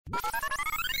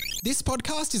This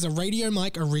podcast is a Radio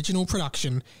Mike original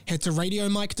production. Head to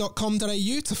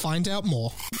radiomike.com.au to find out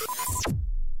more.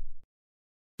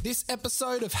 This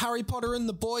episode of Harry Potter and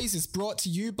the Boys is brought to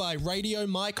you by Radio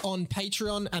Mike on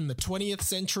Patreon and the 20th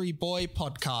Century Boy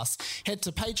podcast. Head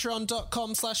to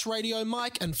patreon.com/Radio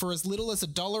Mike and for as little as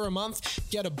 $1 a month,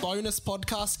 get a bonus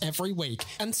podcast every week.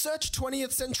 And search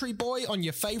 20th Century Boy on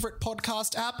your favorite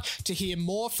podcast app to hear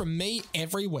more from me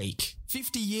every week.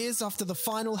 50 years after the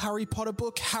final Harry Potter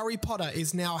book, Harry Potter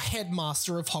is now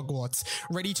headmaster of Hogwarts,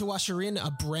 ready to usher in a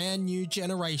brand new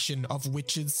generation of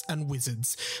witches and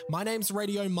wizards. My name's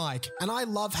Radio Mike, and I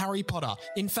love Harry Potter.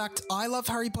 In fact, I love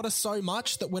Harry Potter so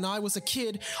much that when I was a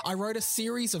kid, I wrote a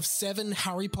series of 7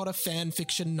 Harry Potter fan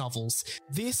fiction novels.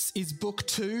 This is book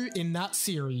 2 in that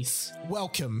series.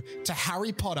 Welcome to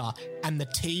Harry Potter and the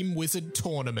Team Wizard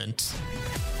Tournament.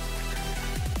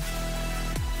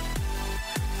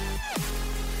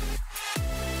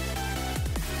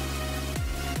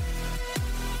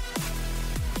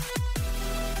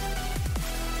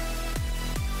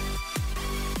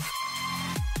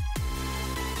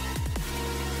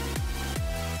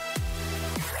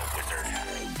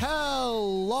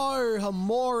 Hello,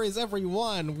 Hamores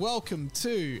everyone. Welcome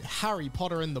to Harry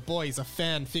Potter and the Boys, a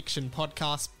fan fiction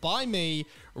podcast by me,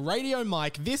 Radio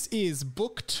Mike. This is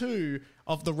book 2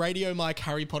 of the Radio Mike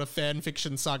Harry Potter fan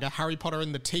fiction saga, Harry Potter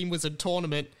and the Team Wizard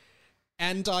Tournament.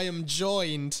 And I am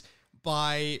joined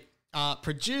by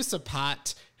producer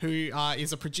Pat, who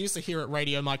is a producer here at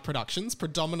Radio Mike Productions,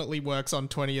 predominantly works on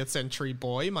 20th Century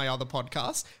Boy, my other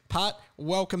podcast. Pat,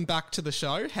 welcome back to the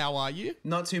show. How are you?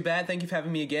 Not too bad. Thank you for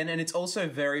having me again. And it's also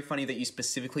very funny that you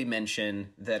specifically mention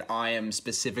that I am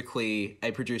specifically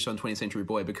a producer on 20th Century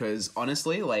Boy, because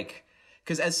honestly,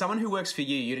 because as someone who works for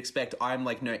you, you'd expect I'm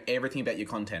know everything about your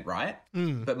content, right?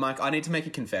 But Mike, I need to make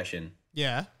a confession.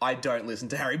 Yeah. I don't listen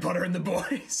to Harry Potter and the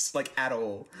Boys, at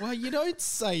all. Well, you don't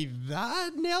say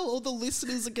that. Now all the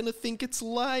listeners are going to think it's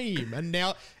lame. And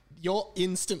now you're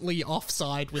instantly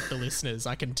offside with the listeners,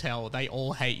 I can tell. They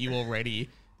all hate you already.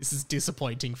 This is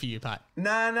disappointing for you, Pat.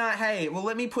 Nah, hey, well,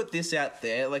 let me put this out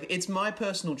there. It's my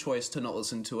personal choice to not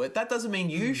listen to it. That doesn't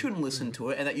mean you shouldn't listen to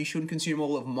it and that you shouldn't consume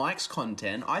all of Mike's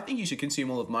content. I think you should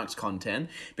consume all of Mike's content,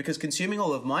 because consuming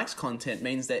all of Mike's content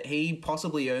means that he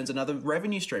possibly earns another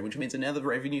revenue stream, which means another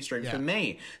revenue stream for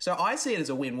me. So I see it as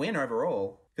a win-win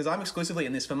overall, because I'm exclusively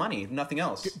in this for money, nothing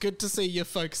else. Good to see you're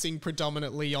focusing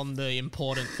predominantly on the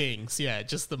important things. Yeah,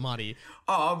 just the money.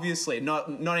 Oh, obviously, not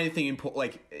anything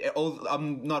important.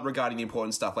 I'm not regarding the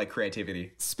important stuff like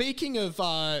creativity. Speaking of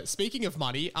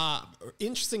money,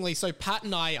 interestingly, so Pat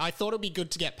and I thought it'd be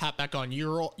good to get Pat back on.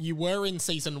 You were in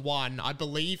season 1, I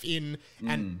believe, and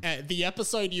the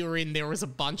episode you were in, there was a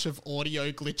bunch of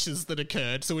audio glitches that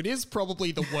occurred. So it is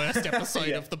probably the worst episode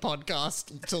of the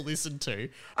podcast to listen to.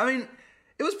 I mean,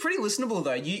 it was pretty listenable,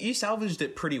 though. You salvaged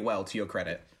it pretty well, to your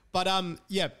credit. But,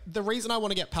 the reason I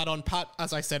want to get Pat on, Pat,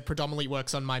 as I said, predominantly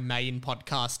works on my main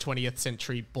podcast, 20th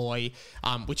Century Boy,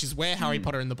 which is where Harry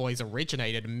Potter and the Boys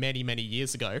originated many, many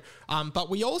years ago.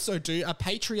 But we also do a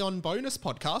Patreon bonus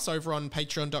podcast over on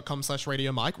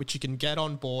patreon.com/Radio Mike, which you can get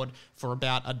on board for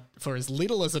for as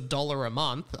little as $1 a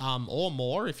month, or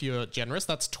more if you're generous.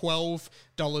 That's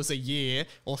 $12 a year,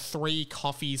 or 3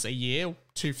 coffees a year.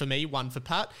 2 for me, 1 for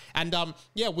Pat. And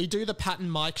we do the Pat and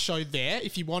Mike show there.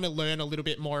 If you want to learn a little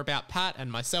bit more about Pat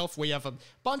and myself, we have a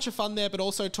bunch of fun there, but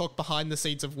also talk behind the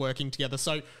scenes of working together.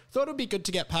 So thought it'd be good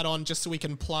to get Pat on just so we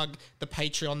can plug the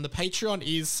Patreon. The Patreon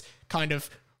is kind of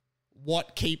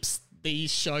what keeps these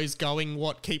shows going,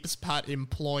 what keeps Pat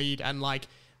employed. And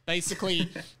basically,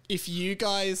 if you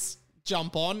guys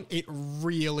jump on, it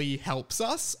really helps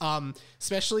us,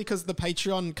 especially because the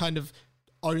Patreon kind of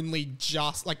only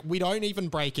just we don't even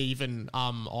break even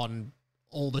on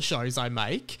all the shows I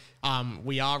make.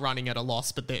 We are running at a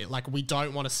loss, but we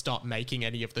don't want to stop making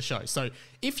any of the shows. So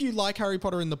if you like Harry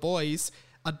Potter and the Boys,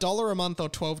 $1 a month or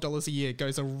 $12 a year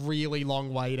goes a really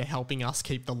long way to helping us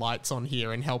keep the lights on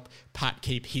here and help Pat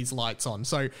keep his lights on.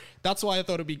 So that's why I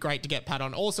thought it'd be great to get Pat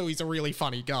on. Also, he's a really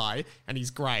funny guy and he's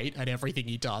great at everything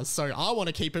he does. So I want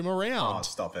to keep him around. Oh,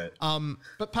 stop it.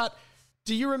 But Pat,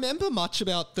 do you remember much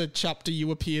about the chapter you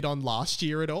appeared on last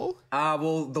year at all?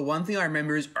 Well, the one thing I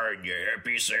remember is, "Aren't you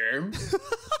happy, Sam?"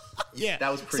 Yeah. That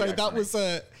was pretty So that was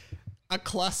a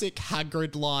classic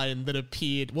Hagrid line that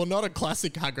appeared, well, not a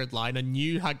classic Hagrid line, a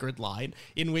new Hagrid line,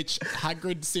 in which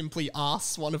Hagrid simply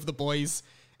asks one of the boys,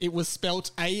 it was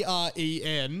spelt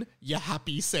A-R-E-N, you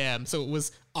happy Sam. So it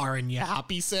was, "Aren't you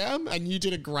happy, Sam?" And you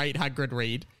did a great Hagrid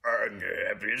read. "Aren't you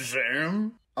happy,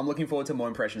 Sam?" I'm looking forward to more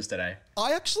impressions today.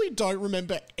 I actually don't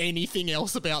remember anything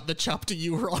else about the chapter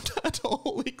you were on at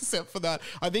all, except for that.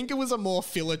 I think it was a more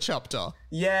filler chapter.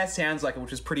 Yeah, sounds like it,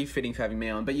 which is pretty fitting for having me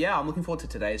on. But yeah, I'm looking forward to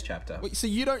today's chapter. Wait, so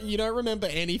you don't remember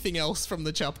anything else from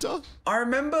the chapter? I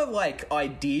remember, like,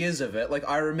 ideas of it. Like,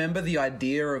 I remember the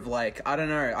idea of, like, I don't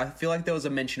know. I feel like there was a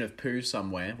mention of poo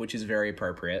somewhere, which is very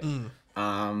appropriate.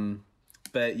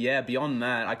 But yeah, beyond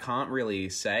that, I can't really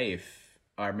say if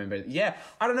I remember. Yeah,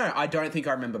 I don't know. I don't think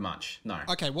I remember much. No.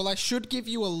 Okay, well, I should give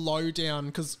you a lowdown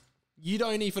because you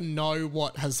don't even know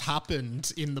what has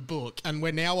happened in the book, and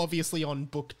we're now obviously on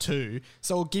book 2.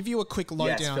 So I'll give you a quick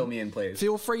lowdown. Yes, fill me in, please.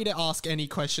 Feel free to ask any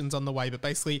questions on the way, but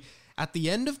basically, at the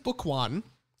end of book 1,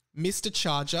 Mr.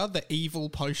 Charger, the evil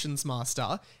potions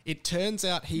master, it turns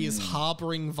out he is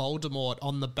harboring Voldemort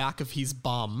on the back of his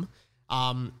bum.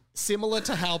 Similar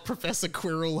to how Professor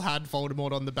Quirrell had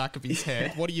Voldemort on the back of his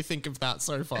head. What do you think of that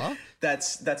so far?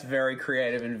 That's very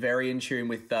creative and very in tune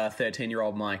with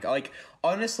 13-year-old Mike. Like,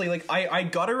 honestly, like, I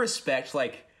gotta respect,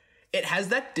 like, it has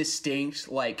that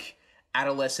distinct, like,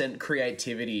 adolescent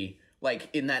creativity, like,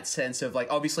 in that sense of, like,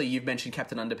 obviously you've mentioned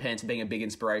Captain Underpants being a big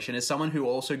inspiration. As someone who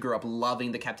also grew up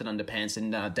loving the Captain Underpants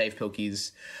and Dave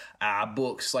Pilkey's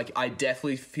books, like, I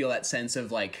definitely feel that sense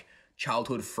of, like,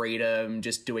 childhood freedom,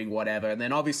 just doing whatever. And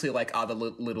then obviously, like, other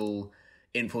little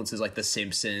influences like The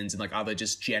Simpsons and, like, other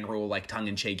just general, like,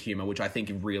 tongue-in-cheek humor, which I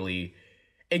think really,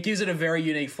 it gives it a very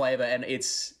unique flavor. And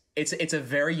it's a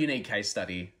very unique case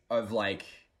study of, like,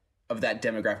 of that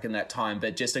demographic in that time,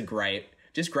 but just great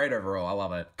overall. I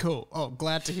love it. Cool. Oh,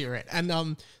 glad to hear it. And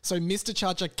so Mr.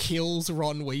 Charger kills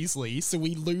Ron Weasley, so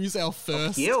we lose our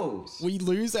first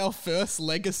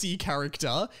legacy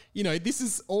character. You know, this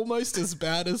is almost as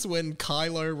bad as when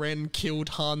Kylo Ren killed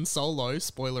Han Solo,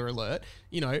 spoiler alert,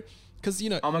 you know, because,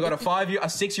 you know... Oh my god, a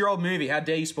 6-year-old movie. How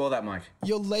dare you spoil that, Mike?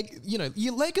 Your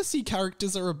legacy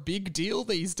characters are a big deal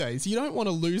these days. You don't want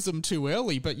to lose them too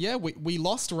early, but yeah, we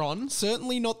lost Ron.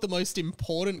 Certainly not the most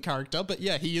important character, but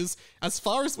yeah, he is, as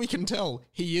far as we can tell,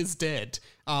 he is dead.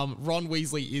 Ron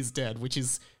Weasley is dead, which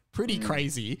is pretty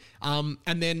crazy. And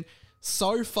then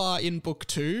so far in book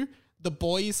 2, the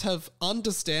boys have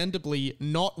understandably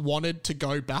not wanted to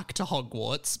go back to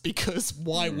Hogwarts because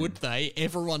why would they?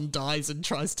 Everyone dies and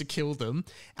tries to kill them.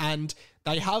 And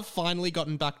they have finally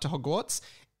gotten back to Hogwarts.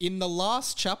 In the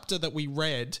last chapter that we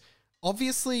read,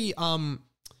 obviously,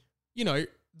 you know,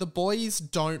 the boys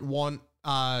don't want...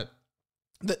 that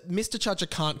Mr. Charger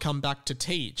can't come back to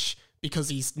teach because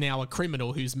he's now a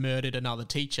criminal who's murdered another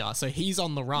teacher. So he's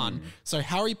on the run. So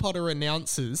Harry Potter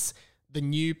announces the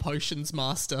new potions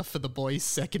master for the boys'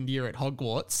 second year at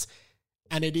Hogwarts.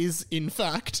 And it is, in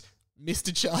fact,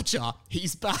 Mr. Charger.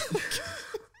 He's back.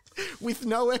 With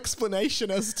no explanation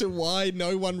as to why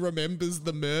no one remembers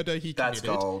the murder he committed.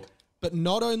 That's gold. But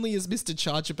not only is Mr.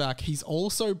 Charger back, he's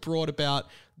also brought about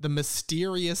the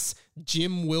mysterious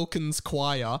Jim Wilkins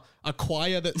Choir, a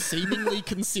choir that seemingly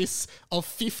consists of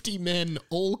 50 men,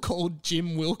 all called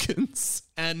Jim Wilkins.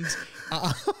 And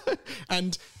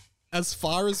as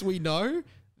far as we know,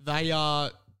 they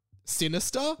are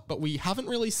sinister, but we haven't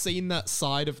really seen that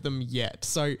side of them yet.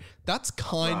 So that's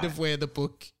kind of where the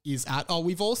book is at. Oh,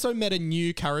 we've also met a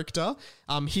new character.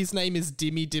 His name is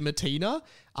Dimmy Dimatina.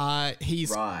 I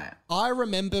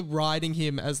remember writing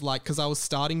him as, like, because I was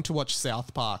starting to watch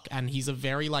South Park, and he's a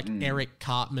very, like, Eric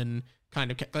Cartman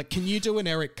kind of... Like, can you do an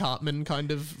Eric Cartman kind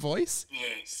of voice?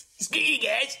 Yes. Screw you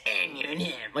guys and you and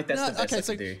him. Like, that's the best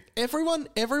I can do.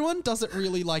 Everyone does it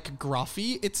really, like,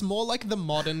 gruffy. It's more like the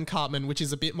modern Cartman, which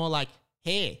is a bit more like,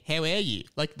 hey, how are you?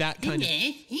 Like that kind of...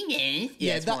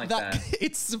 Yeah, it's more like that.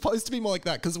 It's supposed to be more like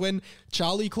that, because when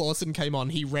Charlie Clausen came on,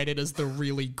 he read it as the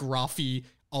really gruffy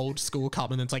old school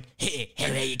Cartman, and it's like, hey,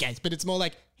 how are you guys? But it's more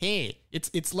like, hey.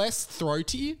 It's less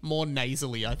throaty, more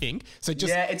nasally, I think. So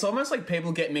just... Yeah, it's almost like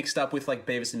people get mixed up with, like,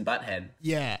 Beavis and Butthead.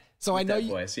 Yeah. So I know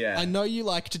you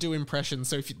like to do impressions.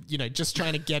 So if you know, just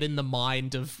trying to get in the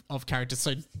mind of characters.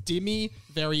 So Dimmy,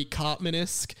 very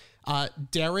Cartman-esque.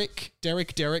 Derek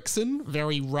Derrickson,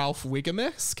 very Ralph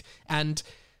Wiggum-esque. And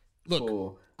look,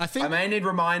 cool. I think I may need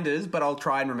reminders, but I'll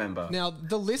try and remember. Now,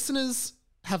 the listeners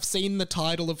have seen the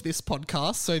title of this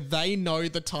podcast, so they know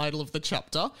the title of the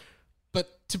chapter.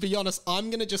 But to be honest,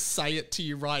 I'm going to just say it to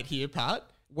you right here, Pat.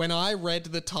 When I read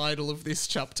the title of this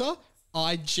chapter,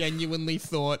 I genuinely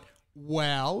thought,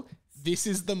 wow, this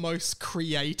is the most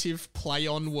creative play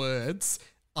on words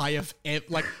I have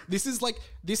ever... This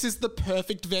is the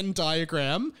perfect Venn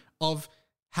diagram of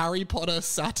Harry Potter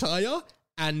satire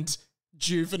and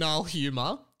juvenile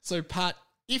humor. So, Pat,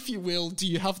 if you will, do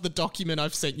you have the document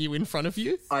I've sent you in front of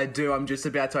you? I do. I'm just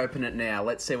about to open it now.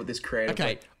 Let's see what this creative...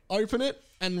 Okay, open it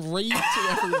and read to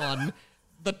everyone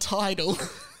the title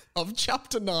of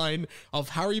Chapter 9 of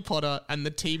Harry Potter and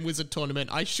the Team Wizard Tournament.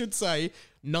 I should say,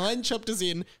 9 chapters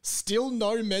in, still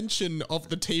no mention of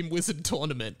the Team Wizard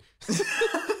Tournament.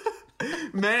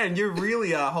 Man, you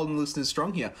really are holding listeners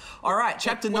strong here. All right,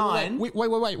 Chapter 9. Wait.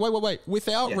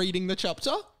 Without reading the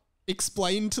chapter,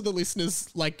 explain to the listeners,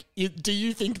 like, do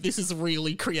you think this is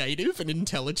really creative and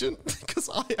intelligent? Because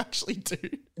I actually do.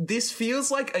 This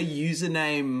feels like a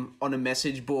username on a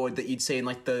message board that you'd see in,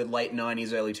 like, the late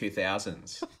 90s, early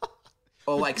 2000s.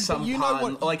 Or, like, some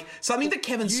pun, or, like, something that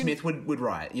Kevin Smith would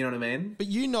write, you know what I mean? But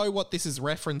you know what this is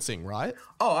referencing, right?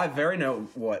 Oh, I very know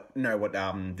what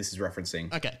this is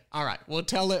referencing. Okay, all right. Well,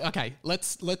 tell it. Okay,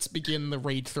 let's begin the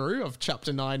read through of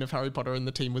Chapter 9 of Harry Potter and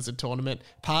the Team Wizard Tournament.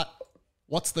 Part.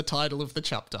 What's the title of the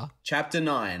chapter? Chapter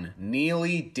 9,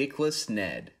 Nearly Dickless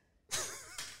Ned.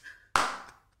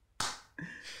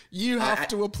 You have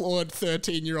to applaud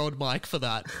 13-year-old Mike for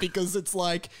that, because it's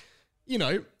like, you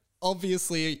know,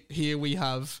 obviously here we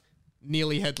have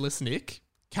Nearly Headless Nick,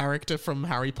 character from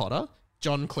Harry Potter.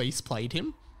 John Cleese played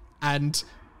him. And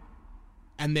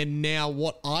then now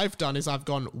what I've done is I've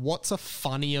gone, what's a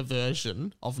funnier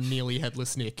version of Nearly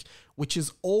Headless Nick, which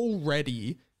is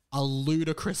already a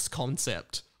ludicrous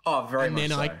concept. Oh, very much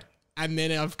so. And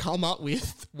then I've come up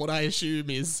with what I assume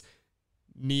is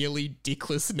Nearly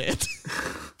Dickless Ned.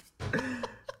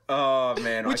 Oh,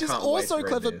 man, which I can't is also wait to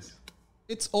clever. read this.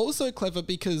 It's also clever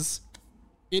because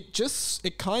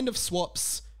it kind of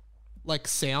swaps like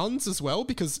sounds as well,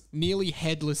 because Nearly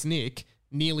Headless Nick,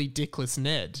 Nearly Dickless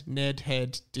Ned. Ned,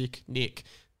 head, Dick, Nick.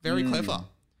 Very clever.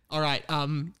 All right,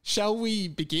 shall we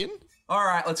begin? All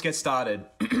right, let's get started.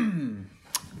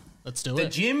 Let's do The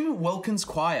it. Jim Wilkins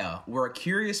Choir were a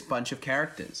curious bunch of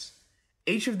characters,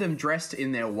 each of them dressed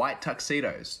in their white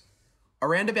tuxedos.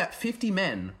 Around about 50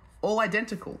 men, all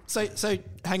identical. So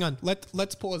hang on.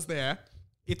 Let's pause there.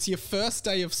 It's your first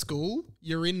day of school.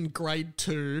 You're in grade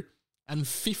 2, and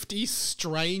 50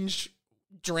 strange,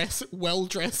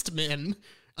 well-dressed men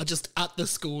are just at the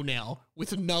school now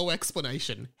with no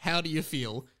explanation. How do you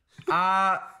feel?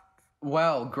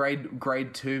 Well,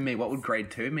 grade 2 me. What would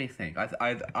grade 2 me think?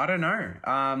 I don't know.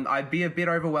 I'd be a bit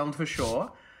overwhelmed for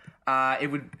sure. It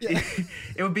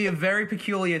would be a very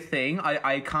peculiar thing.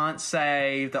 I can't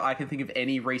say that I can think of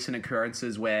any recent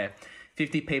occurrences where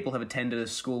 50 people have attended a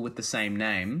school with the same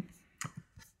name.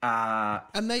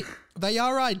 And they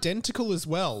are identical as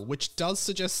well, which does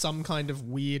suggest some kind of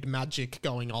weird magic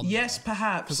going on. Yes, there.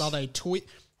 perhaps. Because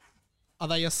are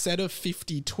they a set of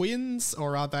 50 twins,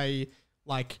 or are they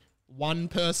like one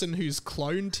person who's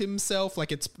cloned himself?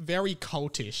 Like, it's very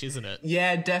cultish, isn't it?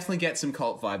 Yeah, definitely get some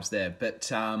cult vibes there.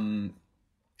 But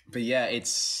yeah,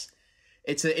 it's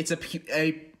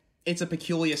a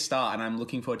peculiar start, and I'm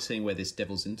looking forward to seeing where this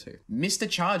devil's into. Mr.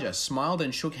 Charger smiled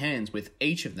and shook hands with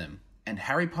each of them, and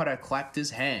Harry Potter clapped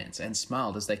his hands and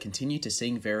smiled as they continued to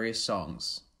sing various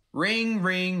songs. Ring,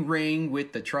 ring, ring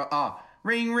with the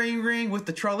ring, ring, ring with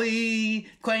the trolley.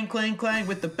 Clang, clang, clang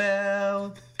with the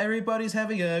bell. Everybody's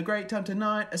having a great time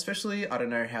tonight, especially... I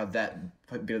don't know how that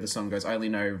bit of the song goes. I only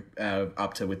know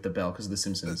up to with the bell because of The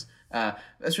Simpsons.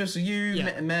 Especially you,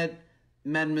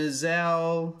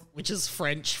 Mademoiselle. Which is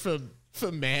French for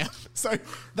ma'am. So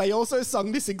they also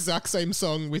sung this exact same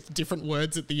song with different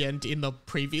words at the end in the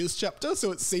previous chapter.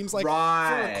 So it seems like for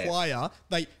a choir,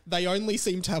 they only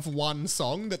seem to have one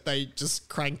song that they just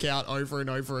crank out over and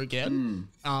over again.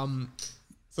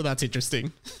 So that's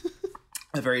interesting.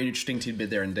 A very interesting tidbit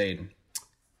there indeed.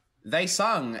 They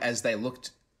sung as they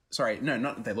looked... Sorry, no,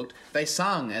 not they looked. They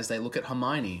sung as they look at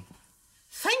Hermione.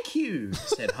 Thank you,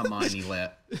 said Hermione.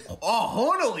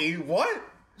 Hornily? What?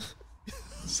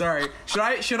 Sorry. Should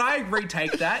I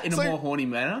retake that in a more horny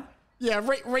manner? Yeah,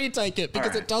 retake it,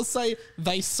 because it does say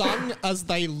they sung as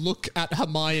they look at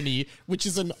Hermione, which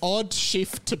is an odd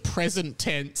shift to present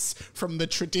tense from the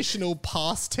traditional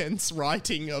past tense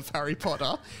writing of Harry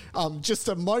Potter. Just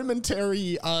a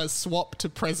momentary swap to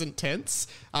present tense.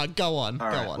 Go on.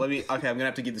 I'm going to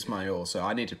have to give this my all, so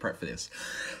I need to prep for this.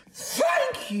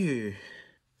 Thank you,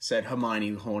 said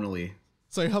Hermione hornily.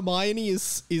 So Hermione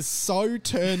is so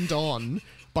turned on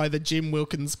by the Jim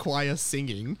Wilkins Choir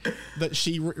singing that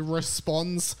she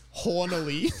responds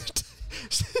hornily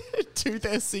to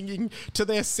their singing, to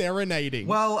their serenading.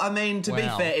 Well, I mean, to be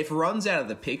fair, if Ron's out of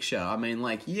the picture, I mean,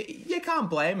 like, you can't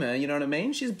blame her, you know what I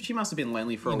mean? She must have been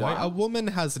lonely for a while. A woman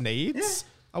has needs.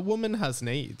 Yeah. A woman has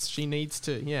needs. She needs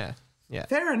to, yeah.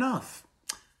 Fair enough.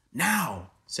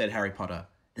 Now, said Harry Potter,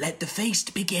 let the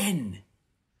feast begin.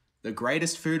 The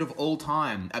greatest food of all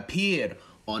time appeared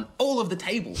on all of the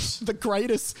tables. The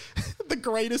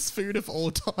greatest food of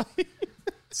all time.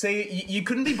 See, you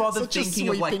couldn't be bothered thinking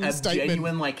of like a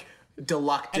genuine like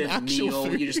delectant meal.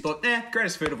 Food. You just thought,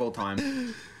 greatest food of all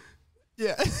time.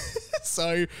 Yeah.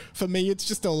 So for me, it's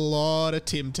just a lot of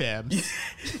Tim Tams.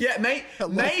 Yeah,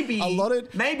 maybe. A lot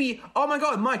of. Maybe. Oh my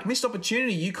God, Mike, missed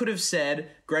opportunity. You could have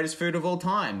said greatest food of all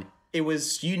time. It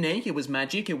was unique. It was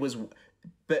magic.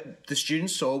 But the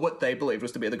students saw what they believed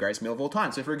was to be the greatest meal of all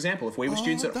time. So, for example, if we were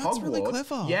students at Hogwarts, really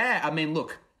clever. Yeah, I mean,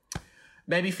 look,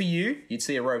 maybe for you, you'd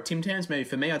see a row of Tim Tams. Maybe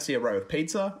for me, I'd see a row of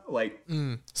pizza. Like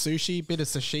sushi, bit of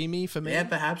sashimi for me. Yeah,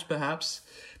 perhaps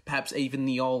even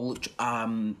the old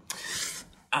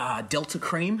Delta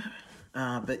cream.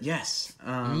 But yes,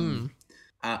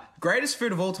 greatest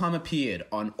food of all time appeared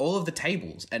on all of the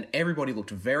tables, and everybody looked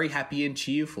very happy and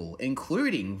cheerful,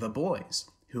 including the boys,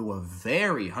 who were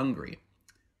very hungry,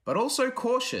 but also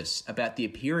cautious about the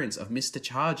appearance of Mr.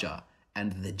 Charger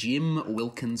and the Jim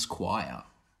Wilkins Choir.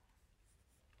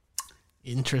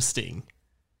 Interesting.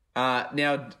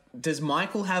 Now, does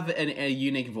Michael have a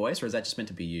unique voice, or is that just meant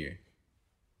to be you?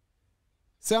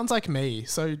 Sounds like me,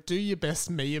 so do your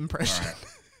best me impression. Right.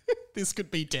 This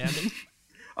could be damning.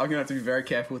 I'm going to have to be very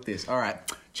careful with this. All right,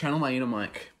 channel my inner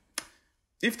Mike.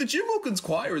 If the Jim Wilkins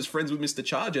Choir is friends with Mr.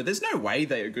 Charger, there's no way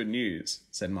they are good news,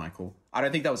 said Michael. I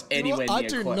don't think that was anywhere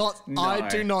near close. I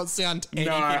do not sound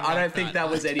anything like I don't think that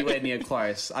was anywhere near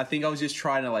close. I think I was just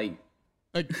trying to I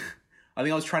think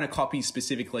I was trying to copy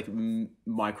specific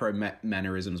micro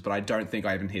mannerisms, but I don't think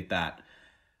I even hit that.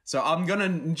 So I'm going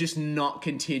to just not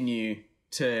continue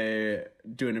to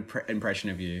do an impression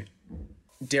of you.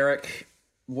 Derek,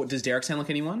 does Derek sound like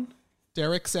anyone?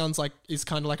 Derek is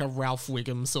kind of like a Ralph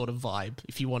Wiggum sort of vibe,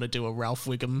 if you want to do a Ralph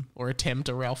Wiggum or attempt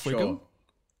a Ralph Wiggum.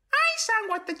 I sang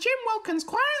with the Jim Wilkins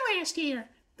Choir last year.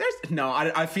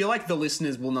 I feel like the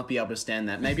listeners will not be able to stand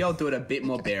that. Maybe I'll do it a bit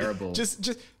more bearable. Just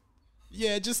do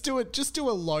it. Just do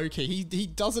a low key. He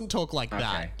doesn't talk like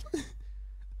that.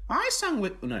 I sang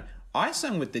with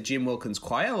the Jim Wilkins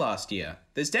Choir last year.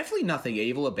 There's definitely nothing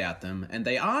evil about them, and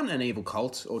they aren't an evil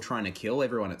cult or trying to kill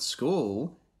everyone at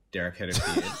school. Derek had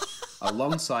appeared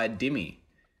alongside Dimmy.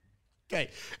 Okay,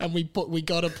 and we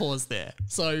got to pause there.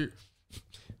 So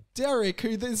Derek,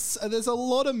 there's a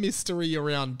lot of mystery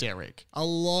around Derek, a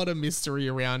lot of mystery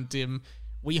around him.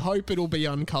 We hope it'll be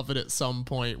uncovered at some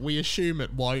point. We assume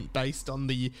it won't, based on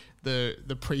the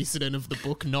precedent of the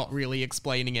book not really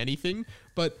explaining anything.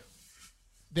 But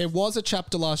there was a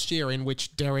chapter last year in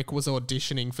which Derek was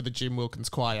auditioning for the Jim Wilkins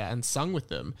Choir and sung with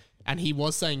them. And he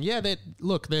was saying,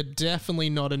 they're definitely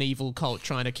not an evil cult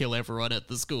trying to kill everyone at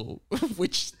the school,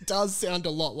 which does sound a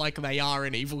lot like they are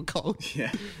an evil cult.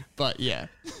 Yeah. But yeah.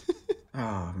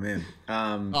 Oh man.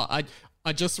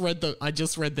 I just read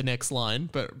the next line,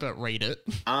 but read it.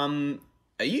 Are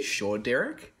you sure,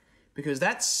 Derek? Because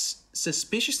that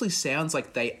suspiciously sounds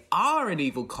like they are an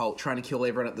evil cult trying to kill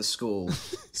everyone at the school,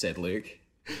 said Luke.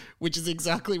 Which is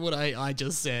exactly what I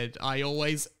just said. I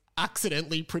always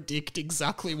accidentally predict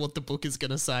exactly what the book is going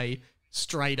to say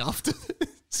straight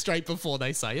before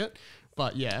they say it.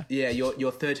 But yeah. Yeah, your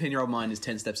 13-year-old mind is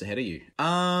 10 steps ahead of you.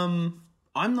 I'm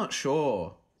not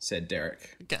sure, said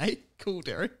Derek. Okay, cool,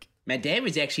 Derek. My dad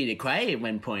was actually in a choir at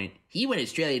one point. He won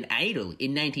Australian Idol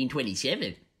in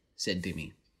 1927, said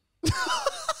Dimmy.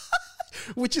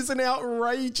 Which is an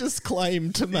outrageous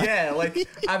claim to make. Yeah,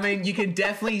 I mean, you can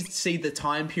definitely see the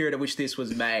time period at which this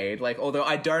was made. Although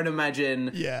I don't imagine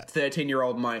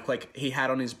 13-year-old Mike, he had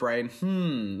on his brain,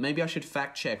 maybe I should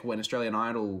fact check when Australian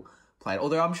Idol played.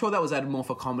 Although I'm sure that was added more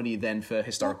for comedy than for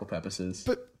historical purposes.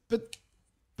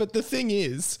 But the thing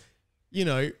is,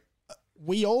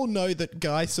 we all know that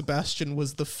Guy Sebastian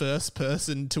was the first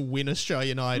person to win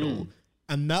Australian Idol.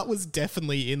 And that was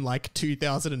definitely in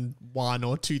 2001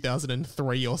 or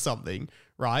 2003 or something,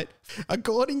 right?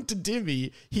 According to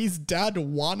Dimmy, his dad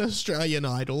won Australian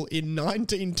Idol in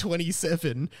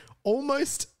 1927,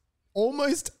 almost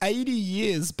 80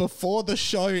 years before the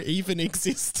show even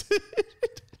existed.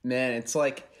 Man, it's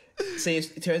see,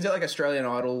 it turns out Australian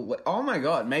Idol, oh my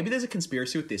God, maybe there's a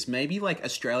conspiracy with this. Maybe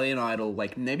Australian Idol,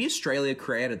 maybe Australia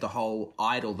created the whole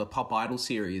Idol, the Pop Idol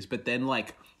series, but then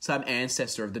some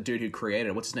ancestor of the dude who created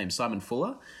it, what's his name, Simon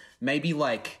Fuller? Maybe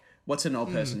what's an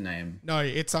old person name? No,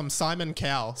 it's Simon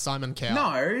Cowell.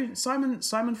 No,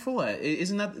 Simon Fuller.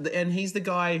 Isn't that, and he's the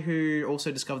guy who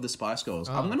also discovered the Spice Girls.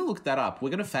 I'm going to look that up. We're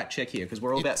going to fact check here because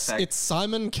we're all about fact. It's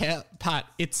Simon Cowell, Pat.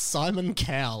 It's Simon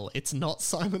Cowell. It's not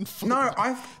Simon Fuller.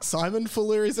 No, Simon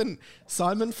Fuller's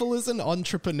an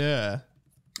entrepreneur.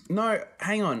 No,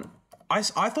 hang on. I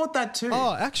thought that too.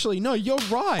 Oh, actually, no, you're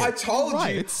right. I told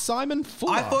you. It's Simon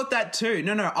Fuller. I thought that too.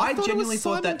 No, I genuinely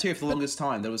thought that too for the longest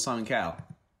time. That it was Simon Cowell.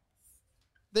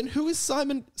 Then who is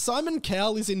Simon? Simon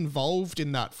Cowell is involved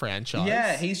in that franchise.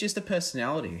 Yeah, he's just a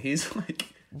personality. He's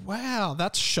Wow,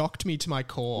 that's shocked me to my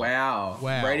core. Wow.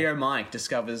 Radio Mike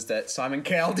discovers that Simon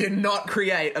Cowell did not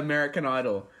create American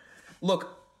Idol.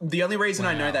 Look, the only reason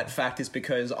I know that fact is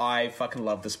because I fucking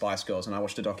love the Spice Girls and I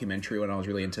watched a documentary when I was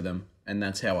really into them. And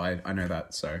that's how I know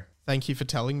that, so... Thank you for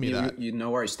telling me that.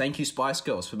 No worries. Thank you, Spice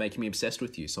Girls, for making me obsessed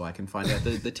with you so I can find out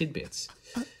the tidbits.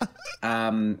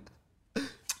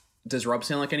 Does Rob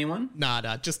sound like anyone?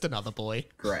 Nah, just another boy.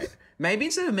 Great. Maybe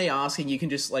instead of me asking, you can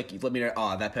just like let me know,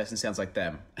 that person sounds like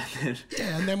them.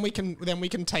 Yeah, and then we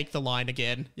can take the line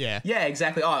again. Yeah. Yeah,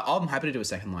 exactly. Oh, I'm happy to do a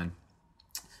second line.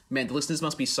 Man, the listeners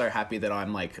must be so happy that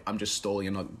I'm just stalling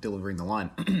and not delivering the line.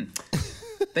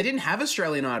 They didn't have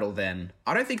Australian Idol then.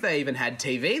 I don't think they even had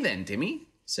TV then, Timmy,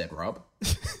 said Rob.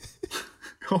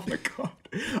 Oh my God.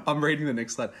 I'm reading the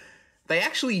next line. They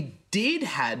actually did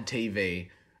had TV.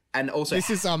 And also... This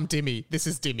is Dimmy. This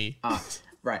is Dimmy.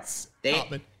 Right.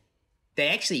 They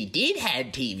actually did have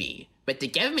TV, but the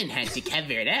government had to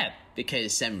cover it up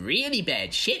because some really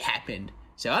bad shit happened.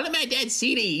 So all of my dad's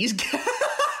CDs...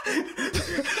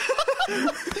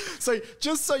 So,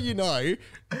 just so you know,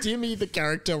 Dimmy, the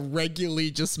character,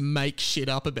 regularly just makes shit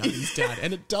up about his dad.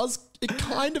 And it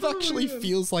kind of actually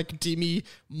feels like Dimmy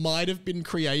might have been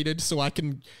created so I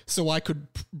could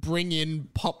bring in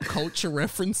pop culture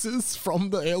references from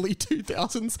the early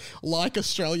 2000s, like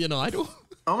Australian Idol.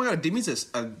 Oh my God, Dimmy's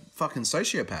a fucking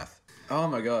sociopath. Oh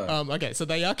my God. Okay, so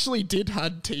they actually did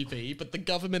had TV, but the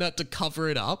government had to cover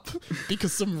it up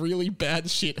because some really bad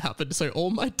shit happened. So all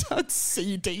my dad's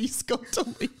CDs got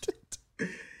deleted.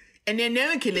 And then no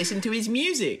one can listen to his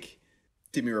music.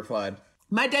 Dimmy replied.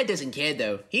 My dad doesn't care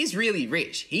though. He's really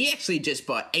rich. He actually just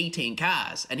bought 18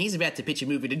 cars and he's about to pitch a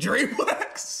movie to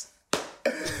DreamWorks.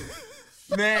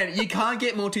 Man, you can't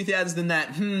get more 2000s than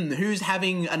that. Who's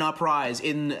having an uprise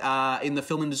in the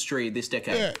film industry this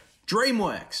decade? Yeah.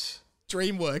 DreamWorks.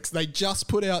 They just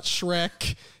put out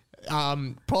Shrek,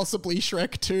 possibly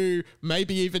Shrek 2,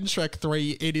 maybe even Shrek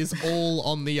 3. It is all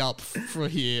on the up for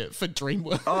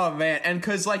DreamWorks. Oh man, and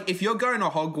because like if you're going to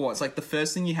Hogwarts, like the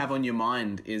first thing you have on your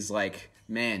mind is like,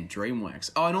 man,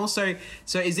 DreamWorks. Oh, and also,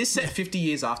 so is this set 50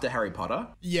 years after Harry Potter?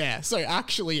 Yeah, so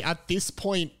actually at this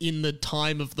point in the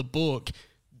time of the book,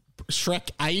 Shrek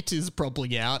 8 is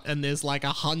probably out, and there's like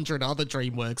 100 other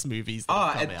DreamWorks movies that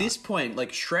have come at out. This point,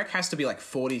 like Shrek has to be like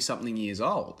 40-something years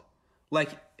old. Like,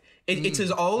 it's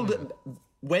as old...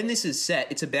 When this is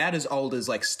set, it's about as old as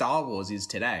like Star Wars is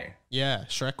today. Yeah,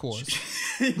 Shrek Wars.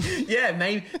 Yeah,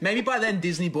 maybe by then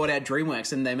Disney bought out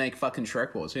DreamWorks and they make fucking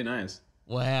Shrek Wars. Who knows?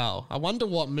 Wow. I wonder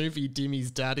what movie Dimmy's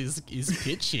dad is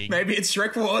pitching. Maybe it's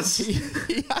Shrek Wars.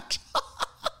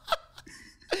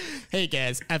 Hey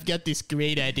guys, I've got this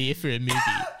great idea for a movie.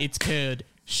 It's called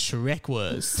Shrek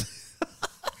Wars.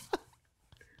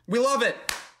 We love it.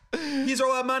 Here's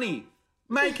all our money.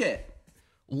 Make it.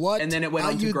 What? And then it went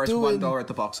on to gross $1 at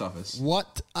the box office.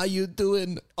 What are you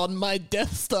doing on my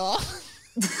Death Star?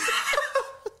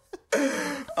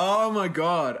 Oh my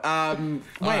God. Wait,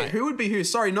 right. Who would be who?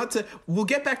 Sorry, we'll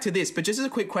get back to this, but just as a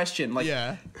quick question, like,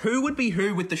 who would be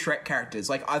who with the Shrek characters?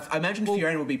 Like, I imagine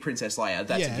Fiona would be Princess Leia.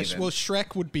 That's a given. Well,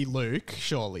 Shrek would be Luke,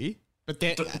 surely. But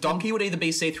Donkey would either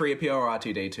be C-3PO or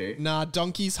R2-D2. Nah,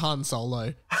 Donkey's Han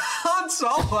Solo. Han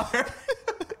Solo?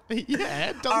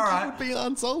 Yeah, Donkey would be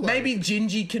Han Solo. Maybe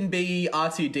Gingy can be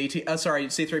R2-D2. Sorry,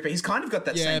 C-3PO. He's kind of got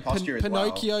that same posture as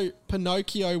well.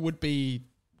 Pinocchio would be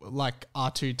like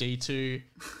R2-D2.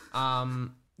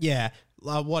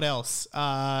 What else?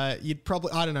 You'd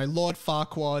probably, I don't know, Lord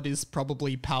Farquaad is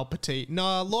probably Palpatine.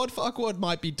 No, Lord Farquaad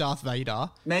might be Darth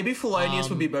Vader. Maybe Felonious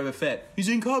would be Boba Fett. He's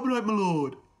in carbonite, my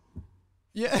lord.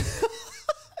 Yeah.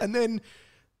 And then,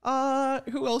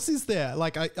 who else is there?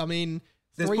 Like, I mean,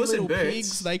 there's Three Puss in Little Boots.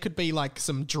 Pigs, they could be like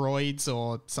some droids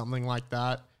or something like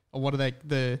that. Or what are they?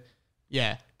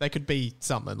 They could be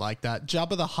something like that.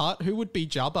 Jabba the Hutt, who would be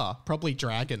Jabba? Probably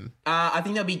Dragon. I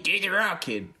think that'd be Do the Rock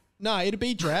Kid. No, it'd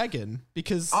be Dragon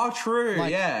because true,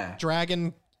 like, yeah.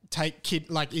 Dragon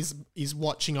is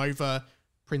watching over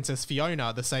Princess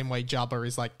Fiona the same way Jabba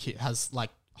is like has like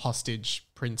hostage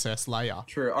Princess Leia.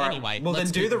 True. All right. Anyway, well then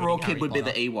Do the Raw Kid would Potter.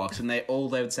 be the Ewoks, and they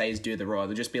would say is Do the Raw.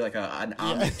 They'd just be like an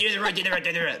army. Do the Raw, do the Raw,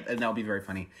 do the Raw, and that'll be very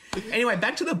funny. Anyway,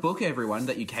 back to the book, everyone,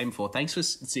 that you came for. Thanks for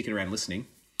sticking around listening.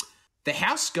 The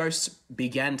house ghosts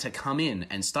began to come in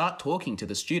and start talking to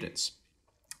the students,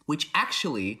 which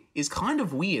actually is kind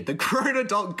of weird. The grown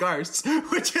adult ghosts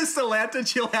were just allowed to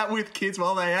chill out with kids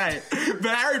while they ate.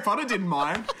 But Harry Potter didn't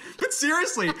mind. But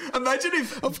seriously, imagine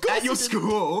if at your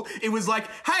school it was like,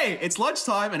 hey, it's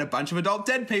lunchtime and a bunch of adult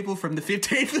dead people from the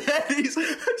 1530s are just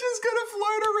going to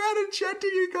float around and chat to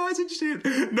you guys and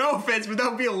shit. No offense, but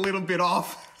that would be a little bit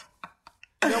off.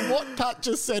 Now, what Pat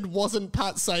just said wasn't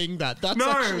Pat saying that. That's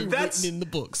actually written in the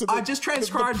book. So I just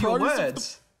transcribed your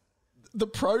words. The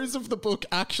prose of the book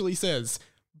actually says,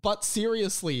 but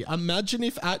seriously, imagine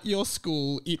if at your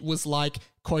school it was like,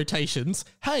 quotations,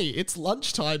 hey, it's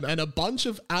lunchtime and a bunch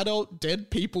of adult dead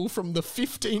people from the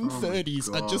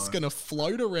 1530s are just going to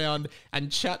float around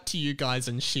and chat to you guys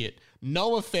and shit.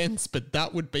 No offense, but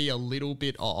that would be a little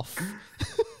bit off.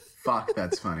 Fuck,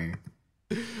 that's funny.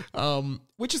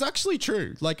 Which is actually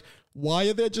true. Like, why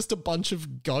are there just a bunch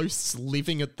of ghosts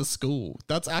living at the school?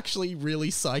 That's actually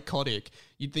really psychotic.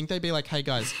 You'd think they'd be like, hey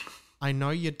guys, I know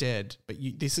you're dead, but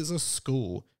this is a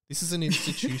school. This is an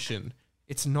institution.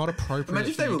 It's not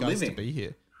appropriate for you guys to be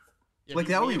here. Yeah, like,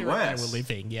 that would be worse. They were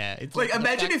living, yeah. It's like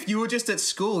imagine if you were just at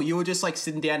school, you were just like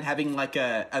sitting down having like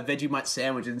a Vegemite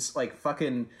sandwich and like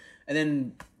fucking, and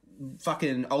then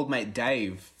fucking old mate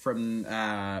Dave from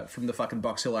the fucking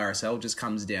Box Hill RSL just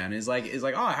comes down. Is like,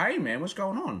 oh hey man, what's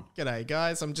going on? G'day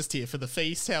guys, I'm just here for the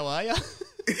feast. How are ya?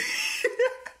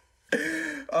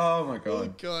 Oh my god.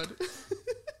 Oh god.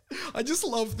 I just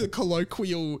love the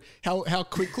colloquial, how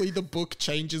quickly the book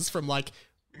changes from like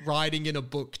writing in a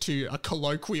book to a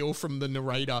colloquial from the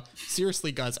narrator.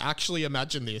 Seriously, guys, actually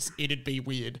imagine this. It'd be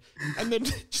weird. And then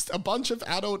just a bunch of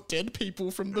adult dead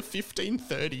people from the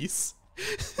 1530s.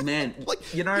 Man, like,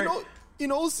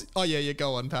 oh yeah,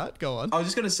 go on, Pat, go on. I was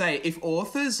just going to say, if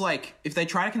authors, like, if they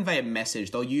try to convey a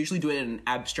message, they'll usually do it in an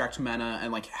abstract manner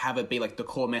and, like, have it be, like, the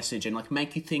core message and, like,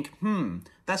 make you think,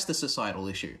 that's the societal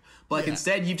issue. But, like,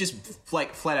 instead, you've just,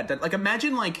 like, flat out done. Like,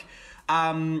 imagine, like,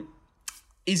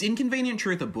 is Inconvenient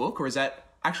Truth a book, or is that...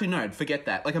 Actually, no, forget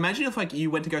that. Like, imagine if, like,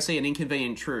 you went to go see An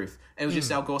Inconvenient Truth, and it was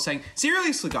just Al Gore saying,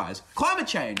 seriously, guys, climate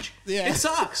change, it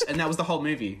sucks, and that was the whole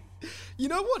movie. You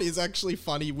know what is actually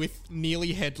funny with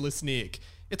Nearly Headless Nick?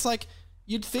 It's like,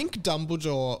 you'd think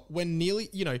Dumbledore, when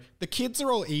the kids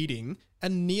are all eating,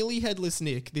 and Nearly Headless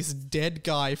Nick, this dead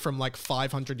guy from like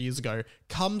 500 years ago,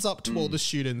 comes up to all the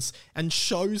students and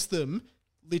shows them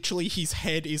literally his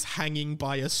head is hanging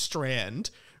by a strand,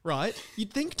 right?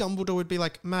 You'd think Dumbledore would be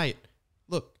like, mate,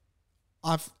 look,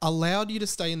 I've allowed you to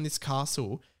stay in this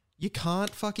castle. You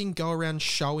can't fucking go around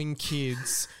showing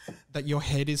kids that your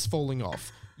head is falling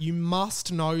off. You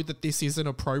must know that this isn't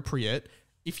appropriate.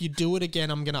 If you do it again,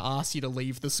 I'm going to ask you to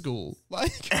leave the school.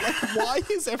 Like, why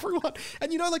is everyone...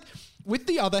 And, like, with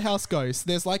the other house ghosts,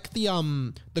 there's, like,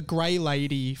 the Grey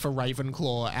Lady for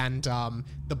Ravenclaw and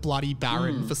the Bloody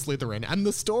Baron for Slytherin. And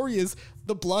the story is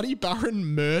the Bloody Baron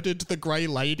murdered the Grey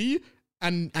Lady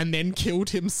and then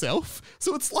killed himself.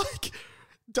 So it's like,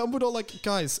 Dumbledore, like,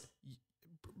 guys...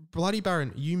 Bloody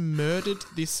Baron, you murdered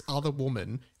this other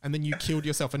woman and then you killed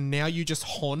yourself and now you just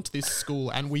haunt this school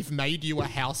and we've made you a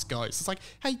house ghost. It's like,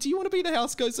 hey, do you want to be the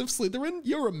house ghost of Slytherin?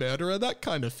 You're a murderer. That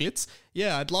kind of fits.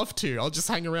 Yeah, I'd love to. I'll just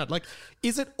hang around. Like,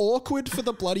 is it awkward for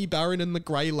the Bloody Baron and the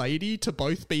Grey Lady to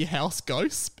both be house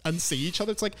ghosts and see each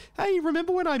other? It's like, hey,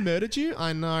 remember when I murdered you?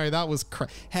 I know, that was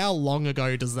how long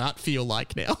ago does that feel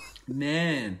like now?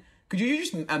 Man, could you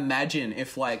just imagine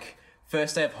if, like,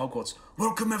 first day of Hogwarts,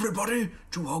 welcome everybody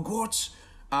to Hogwarts.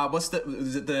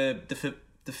 Is it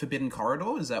the Forbidden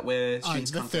Corridor? Is that where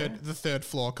students come from? The third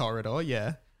floor corridor,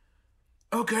 yeah.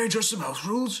 Okay, just some house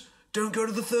rules. Don't go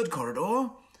to the third corridor.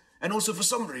 And also, for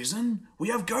some reason, we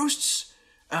have ghosts.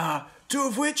 Two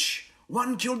of which,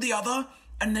 one killed the other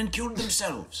and then killed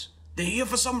themselves. They're here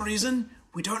for some reason.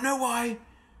 We don't know why.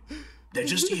 They're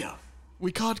just here.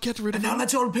 We can't get rid of them. And now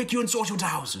let's all pick you and sort you to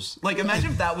houses. Like,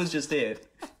 imagine if that was just it.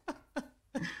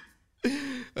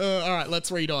 All right,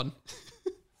 let's read on.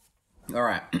 All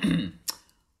right.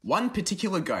 One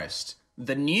particular ghost,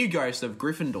 the new ghost of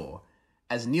Gryffindor,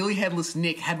 as Nearly Headless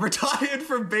Nick had retired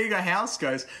from being a house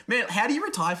ghost. Man, how do you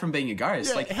retire from being a ghost?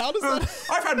 Yeah, like, how does that...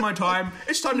 I've had my time.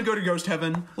 It's time to go to ghost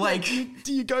heaven. Like,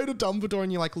 do you go to Dumbledore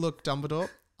and you're like, look, Dumbledore,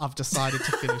 I've decided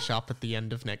to finish up at the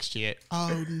end of next year.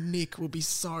 Oh, Nick, we'll be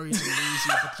sorry to lose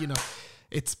you, but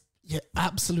it's... Yeah,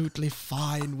 absolutely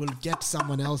fine. We'll get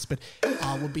someone else, but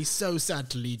we'll be so sad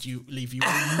to leave you. We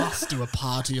must do a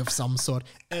party of some sort.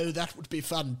 Oh, that would be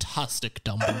fantastic,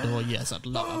 Dumbledore. Yes, I've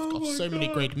got so many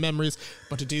great memories,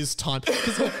 but it is time.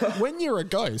 Because when you're a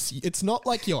ghost, it's not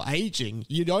like you're aging.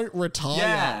 You don't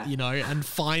retire, and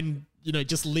find,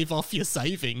 just live off your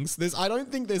savings. I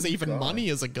don't think there's even money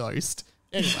as a ghost.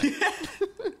 Anyway.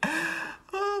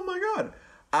 Oh my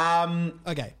god.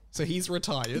 Okay. So he's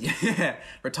retired. Yeah,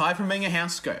 retired from being a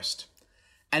house ghost.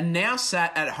 And now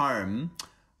sat at home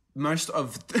most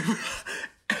of...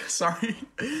 Sorry.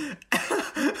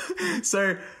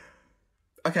 So,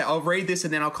 okay, I'll read this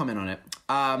and then I'll comment on it.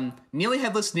 Nearly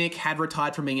Headless Nick had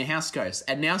retired from being a house ghost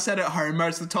and now sat at home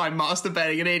most of the time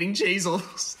masturbating and eating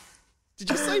cheezels.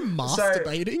 Did you say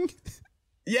masturbating?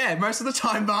 Yeah, most of the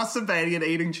time masturbating and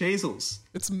eating cheesels.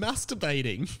 It's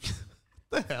masturbating.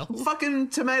 The hell? Fucking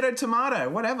tomato,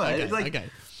 whatever. Okay.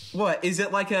 What, is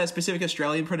it like a specific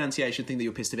Australian pronunciation thing that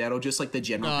you're pissed about, or just like the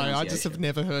general pronunciation? No, I just have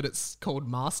never heard it's called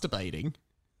masturbating.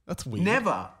 That's weird.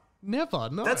 Never,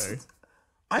 no.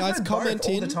 I've heard comment both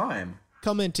all in. the time.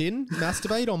 Comment in,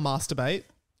 masturbate or masturbate.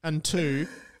 And 2,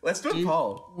 Let's do a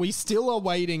poll. we still are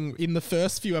waiting. In the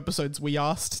first few episodes, we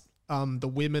asked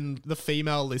the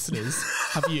female listeners,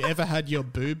 have you ever had your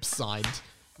boobs signed?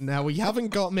 Now, we haven't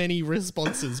got many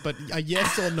responses, but a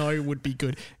yes or no would be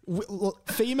good.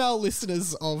 Female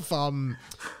listeners of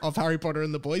Harry Potter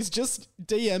and the Boys, just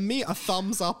DM me a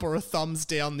thumbs up or a thumbs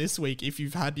down this week if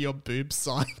you've had your boobs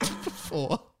signed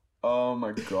before. Oh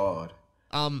my god.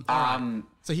 Alright.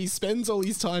 So he spends all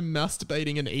his time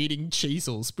masturbating and eating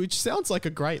cheesels, which sounds like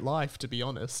a great life, to be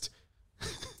honest.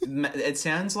 It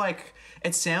sounds like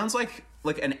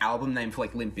an album name for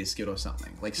like Limp Bizkit or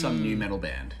something, like some new metal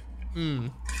band.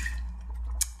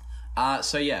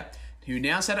 So yeah, who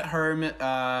now sat at home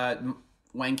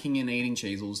wanking and eating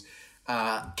cheesels,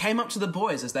 came up to the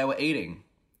boys as they were eating.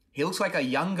 He looks like a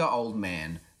younger old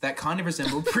man that kind of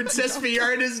resembled Princess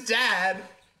Fiona's dad.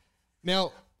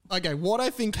 Now, okay, what I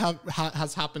think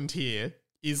has happened here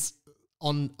is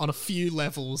on a few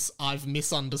levels I've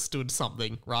misunderstood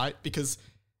something, right? Because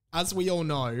as we all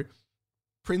know,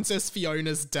 Princess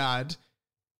Fiona's dad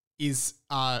is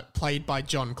played by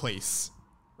John Cleese,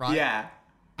 right? Yeah.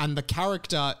 And the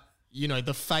character,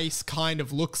 the face kind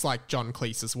of looks like John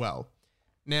Cleese as well.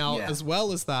 Now, as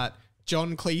well as that,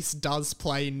 John Cleese does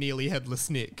play Nearly Headless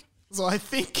Nick. So I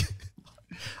think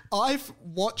I've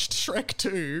watched Shrek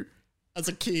 2 as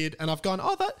a kid and I've gone,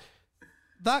 oh,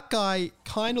 that guy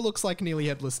kind of looks like Nearly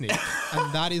Headless Nick.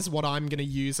 And that is what I'm going to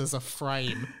use as a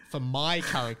frame for my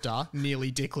character,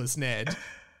 Nearly Dickless Ned.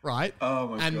 Right? Oh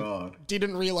my god.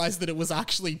 Didn't realize that it was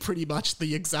actually pretty much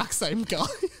the exact same guy.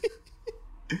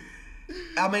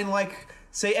 I mean,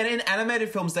 see, and in animated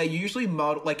films, they usually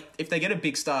model, if they get a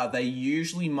big star, they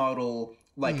usually model,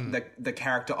 the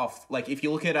character off, if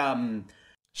you look at,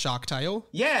 Shark Tale?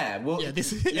 Yeah, well...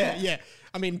 Yeah, yeah.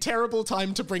 I mean, terrible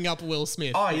time to bring up Will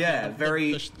Smith. Oh, yeah,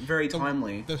 very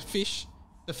timely. The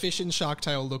fish in Shark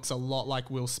Tale looks a lot like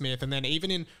Will Smith, and then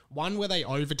even in one where they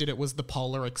overdid it was the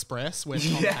Polar Express, where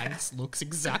Tom Hanks looks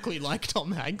exactly like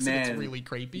Tom Hanks, and it's really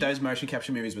creepy. Those motion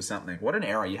capture movies were something. What an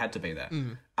era, you had to be there.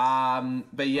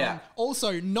 But yeah.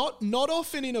 Also, not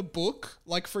often in a book,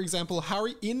 like for example,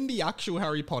 in the actual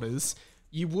Harry Potters,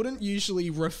 you wouldn't usually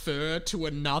refer to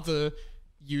another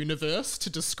universe to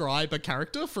describe a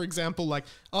character. For example,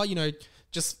 Neville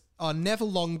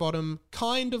Longbottom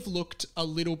kind of looked a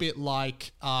little bit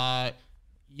like, Augustus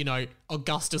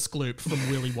Gloop from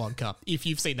Willy Wonka, if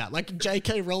you've seen that. Like,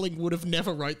 J.K. Rowling would have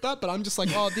never wrote that, but I'm just like,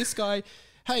 this guy...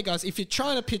 Hey, guys, if you're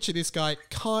trying to picture this guy,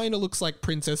 kind of looks like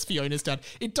Princess Fiona's dad.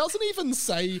 It doesn't even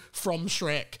say from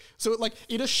Shrek. So,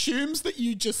 it assumes that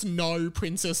you just know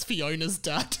Princess Fiona's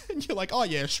dad. And you're like, oh,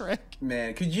 yeah, Shrek.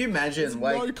 Man, could you imagine,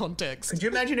 no context. Could you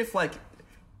imagine if,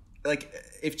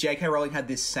 if J.K. Rowling had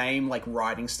this same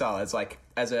writing style as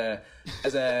a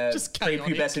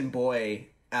prepubescent boy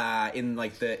in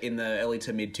the early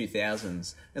to mid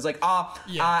 2000s? It's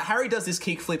Harry does this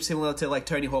kickflip similar to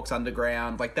Tony Hawk's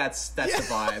Underground. That's the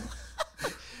vibe.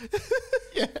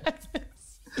 Yes.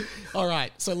 All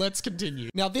right, so let's continue.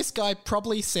 Now this guy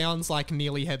probably sounds like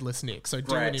Nearly Headless Nick. So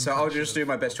do an impression. So I'll just do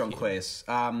my best John Cleese.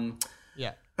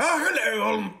 Yeah.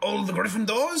 Hello, all the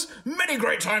Gryffindors. Many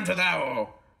great times with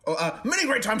thou. Many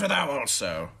great times with thou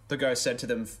also, the ghost said to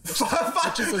them.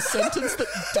 Which is a sentence that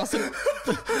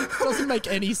doesn't make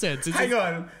any sense. Hang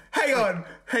on.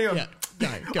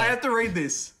 Yeah, go. I have to read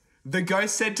this. The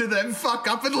ghost said to them, fuck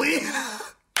upidly.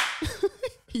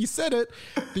 He said it.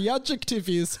 The adjective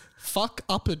is fuck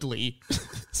upidly.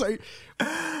 So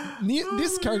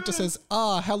this character says,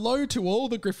 hello to all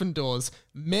the Gryffindors.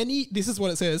 This is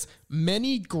what it says,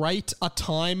 many great a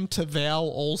time to thou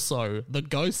also. The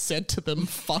ghost said to them,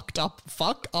 fuck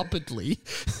upidly.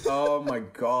 Oh my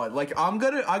god.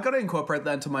 I gotta incorporate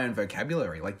that into my own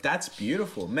vocabulary. That's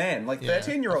beautiful. Man,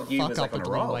 13-year-old you was on a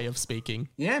roll. Way of speaking.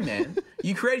 Yeah, man.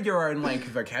 You created your own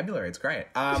vocabulary. It's great.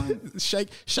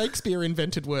 Shakespeare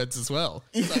invented words as well.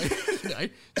 So,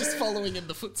 just following in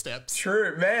the footsteps.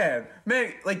 True, man.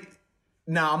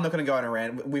 No, I'm not going to go on a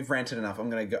rant. We've ranted enough. I'm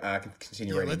going to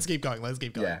continue reading. Let's keep going.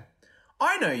 Yeah.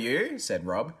 I know you, said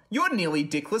Rob. You're Nearly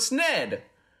Dickless Ned.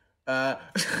 I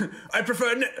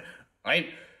prefer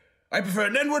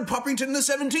Nedward Poppington the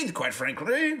 17th, quite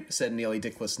frankly, said Nearly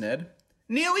Dickless Ned.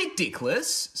 Nearly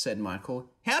Dickless, said Michael.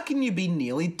 How can you be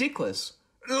nearly Dickless?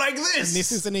 Like this. And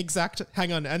this is an exact,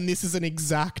 this is an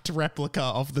exact replica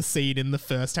of the scene in the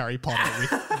first Harry Potter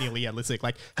with nearly headless Nick.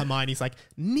 Like, Hermione's like,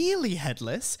 nearly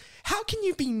headless? How can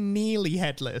you be nearly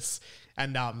headless?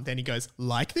 And then he goes,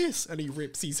 like this, and he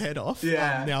rips his head off.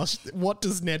 Yeah. Now, what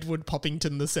does Nedward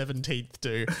Poppington the 17th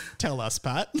do? Tell us,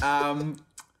 Pat.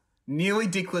 Nearly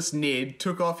Dickless Ned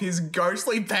took off his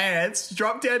ghostly pants,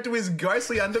 dropped down to his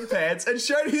ghostly underpants, and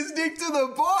showed his dick to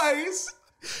the boys.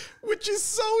 Which is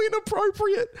so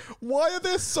inappropriate. Why are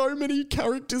there so many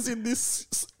characters in this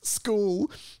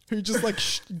school who just like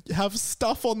have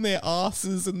stuff on their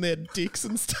asses and their dicks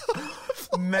and stuff?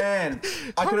 Man,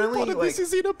 I can only Potter, like, this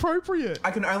is inappropriate.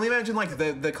 I can only imagine like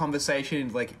the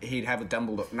conversation like he'd have with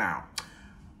Dumbledore. Now,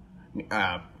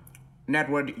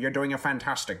 Nedward, you're doing a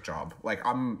fantastic job. Like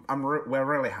we're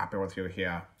really happy with you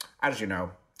here. As you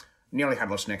know, nearly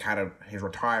headless Nick had his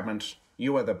retirement.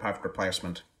 You were the perfect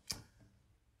replacement.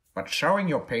 But showing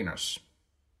your penis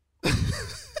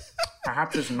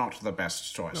perhaps is not the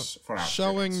best choice for our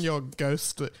showing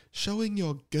students. showing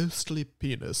your ghostly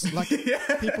penis. Like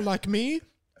people like me,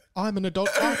 I'm an adult.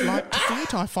 I'd like to see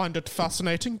it. I find it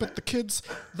fascinating. But the kids,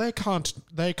 they can't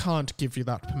give you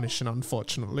that permission.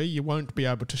 Unfortunately, you won't be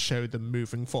able to show them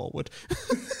moving forward.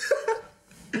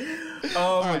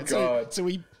 Oh my god! So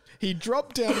he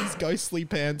dropped down his ghostly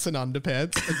pants and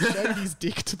underpants and showed his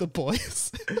dick to the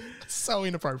boys. So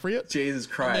inappropriate. Jesus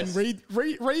Christ. And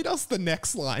then read us the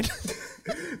next line.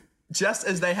 Just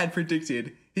as they had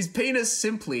predicted, his penis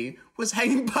simply was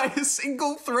hanging by a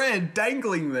single thread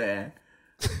dangling there.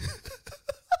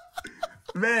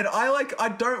 Man,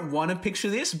 I don't want to picture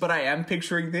this, but I am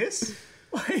picturing this.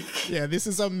 Like, yeah, this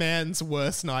is a man's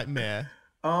worst nightmare.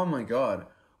 oh my god.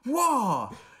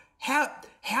 Whoa!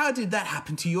 How did that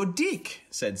happen to your dick?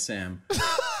 Said Sam.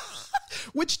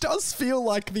 Which does feel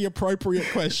like the appropriate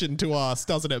question to ask,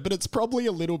 doesn't it? But it's probably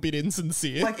a little bit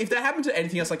insincere. Like, if that happened to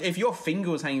anything else, like, if your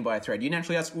finger was hanging by a thread, you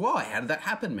naturally ask, why? How did that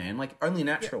happen, man? Like, only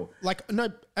natural. Yeah, like, no,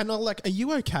 and I'm like, are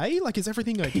you okay? Like, is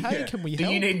everything okay? Yeah. Can we Do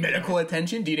help? you need medical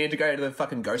attention? Do you need to go to the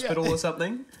fucking ghost hospital or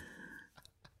something?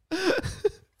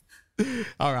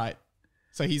 All right.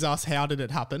 So he's asked, how did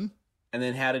it happen? And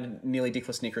then how did Nearly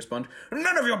Dickless Nick respond?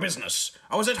 None of your business.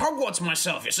 I was at Hogwarts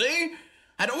myself, you see.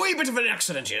 Had a wee bit of an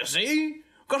accident, you see.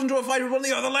 Got into a fight with one of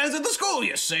the other lads at the school,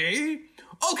 you see.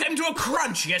 All came to a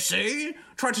crunch, you see.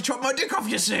 Tried to chop my dick off,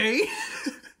 you see.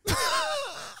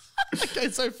 Okay,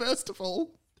 so first of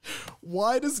all,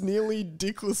 why does Nearly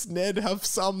Dickless Ned have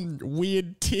some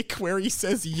weird tick where he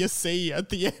says "you see" at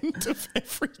the end of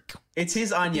every? It's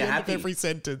his Anya happy. Of every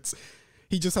sentence.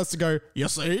 He just has to go, you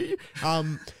see?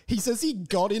 He says he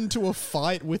got into a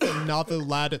fight with another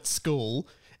lad at school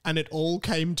and it all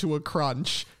came to a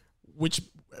crunch,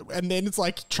 and then it's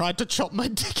like, tried to chop my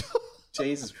dick off.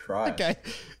 Jesus Christ. Okay.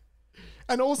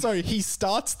 And also, he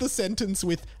starts the sentence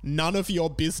with none of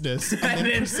your business and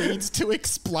then proceeds to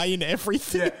explain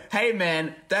everything. Yeah. Hey,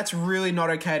 man, that's really not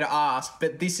okay to ask,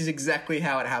 but this is exactly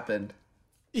how it happened.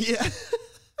 Yeah.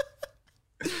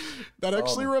 That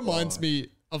actually reminds me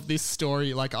of this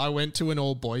story. Like, I went to an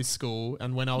all-boys school,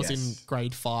 and when I was in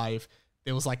grade 5,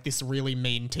 there was like this really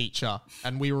mean teacher,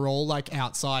 and we were all like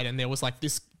outside, and there was like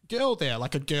this girl there,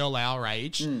 like a girl our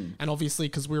age. And obviously,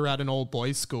 because we were at an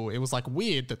all-boys school, it was like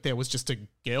weird that there was just a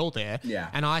girl there. Yeah.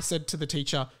 And I said to the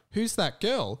teacher, "Who's that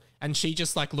girl?" And she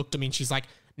just like looked at me and she's like,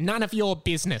 "None of your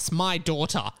business, my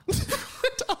daughter."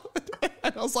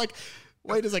 And I was like,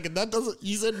 wait a second, that doesn't,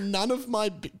 you said none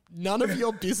of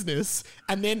your business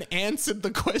and then answered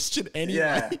the question anyway.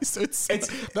 Yeah. So it's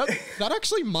that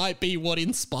actually might be what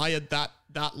inspired that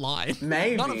line.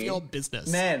 Maybe. None of your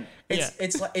business. Man,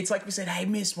 it's like we said, hey,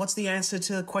 miss, what's the answer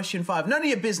to question 5? None of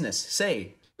your business.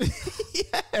 See.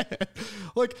 Yeah.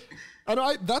 Like, and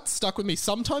that stuck with me.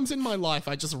 Sometimes in my life,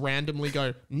 I just randomly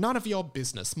go, none of your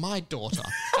business, my daughter.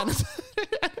 And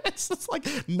it's just like,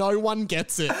 no one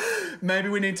gets it. Maybe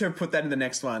we need to put that in the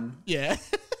next one. Yeah.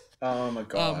 Oh my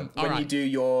god! When you do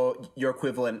your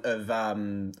equivalent of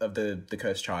the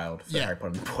cursed child for Harry Potter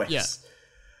and the Boys.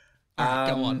 Yeah.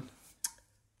 Go on.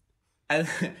 And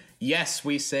yes,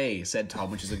 we see, said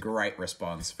Tom, which is a great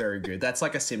response. Very good. That's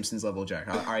like a Simpsons level joke.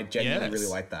 I genuinely really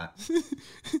like that.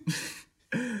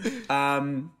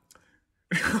 Oh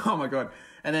my god!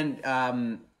 And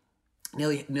then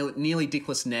nearly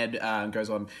Dickless Ned goes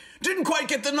on. Didn't quite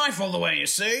get the knife all the way, you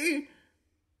see.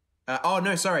 Oh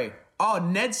no, sorry. Oh,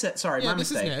 Ned said. Sorry, my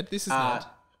mistake. This is Ned.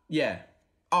 Yeah.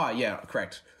 Oh yeah,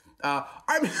 correct. I'm.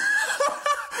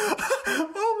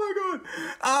 Oh my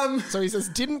god. So he says,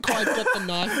 didn't quite get the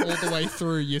knife all the way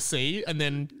through, you see, and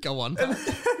then go on.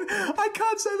 I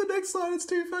can't say the next line, it's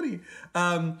too funny.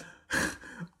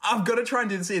 I've got to try and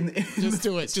do this in Just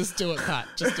do it. Just do it, Pat.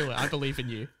 Just do it. I believe in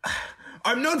you.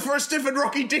 I'm known for a stiff and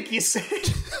rocky dick, you see.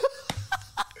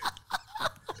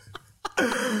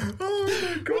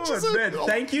 Oh my god, man.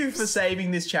 Thank you for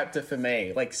saving this chapter for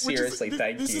me. Like, seriously,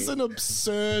 thank you. This is an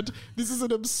absurd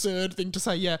thing to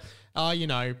say. Yeah, you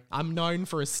know, I'm known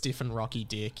for a stiff and rocky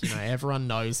dick. You know, everyone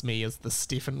knows me as the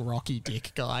stiff and rocky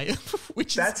dick guy.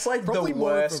 That's like the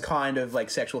worst kind of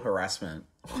like sexual harassment.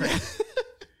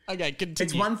 Okay, continue.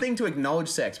 It's one thing to acknowledge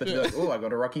sex, but to be like, oh, I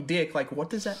got a rocky dick. Like,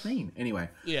 what does that mean? Anyway.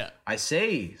 Yeah. I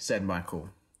see, said Michael.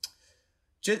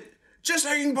 Just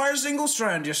hanging by a single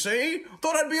strand, you see?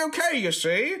 Thought I'd be okay, you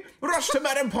see? Rushed to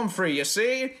Madame Pomfrey, you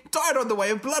see? Died on the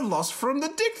way of blood loss from the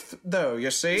dick, though,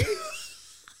 you see?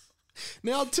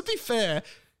 Now, to be fair,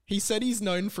 he said he's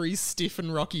known for his stiff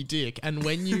and rocky dick, and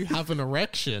when you have an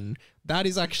erection, that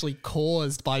is actually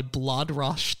caused by blood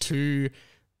rush to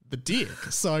the dick.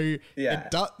 So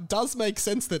it does make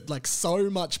sense that, like, so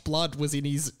much blood was in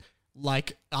his...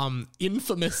 like,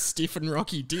 infamous stiff and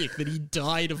rocky dick that he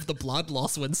died of the blood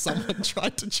loss when someone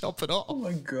tried to chop it off. Oh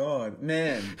my god,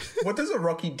 man. What does a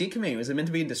rocky dick mean? Was it meant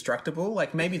to be indestructible?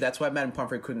 Like, maybe that's why Madame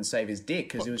Pomfrey couldn't save his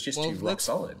dick, because it was just too rock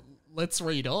solid. Let's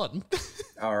read on.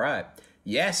 All right.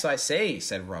 Yes, I see,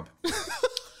 said Rob.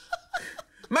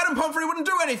 Madame Pomfrey wouldn't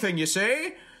do anything, you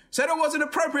see? Said it wasn't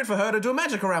appropriate for her to do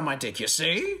magic around my dick, you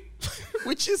see?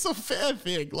 Which is a fair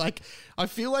thing. Like, I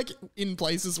feel like in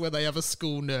places where they have a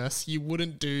school nurse, you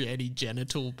wouldn't do any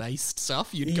genital-based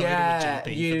stuff. You'd go to a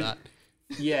GP for that.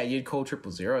 Yeah, you'd call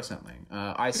 000 or something.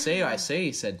 I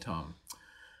see, said Tom.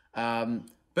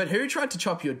 But who tried to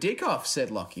chop your dick off,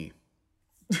 said Lockie.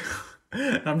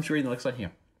 I'm sure he looks like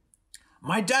here.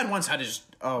 My dad once had his...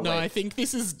 Oh, no, wait. I think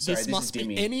this must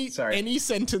be any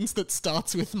sentence that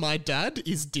starts with my dad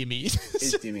is Dimmy.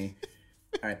 Is Dimmy.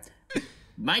 All right.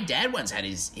 My dad once had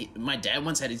his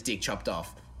dick chopped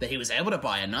off, but he was able to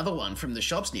buy another one from the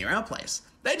shops near our place.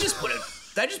 They just put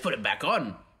it back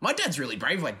on. My dad's really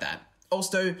brave like that.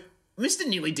 Also, Mr.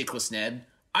 Nearly Dickless Ned,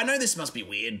 I know this must be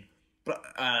weird, but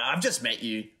I've just met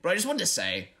you, but I just wanted to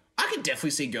say I could definitely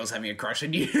see girls having a crush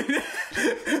on you.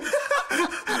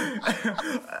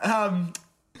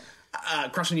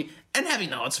 Crush on you and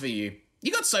having the hots for you.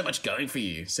 You got so much going for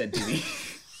you, said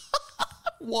Dimmy.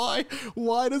 Why?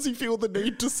 Why does he feel the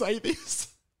need to say this?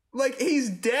 Like, he's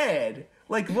dead.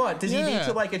 Like, what? Does he need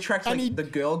to, like, attract, like, the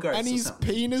girl ghosts and his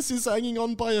penis is hanging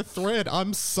on by a thread.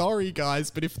 I'm sorry, guys,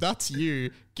 but if that's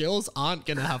you, girls aren't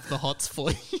going to have the hots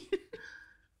for you.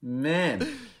 Man.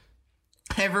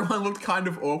 Everyone looked kind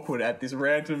of awkward at this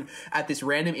random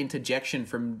interjection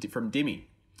from Dimmy.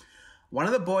 One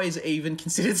of the boys even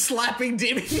considered slapping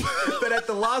Dimmy, but at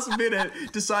the last minute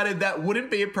decided that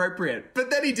wouldn't be appropriate. But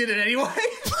then he did it anyway.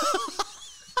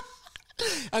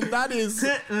 And that is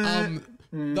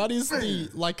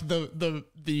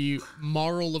the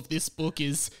moral of this book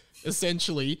is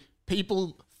essentially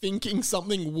people thinking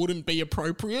something wouldn't be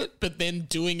appropriate, but then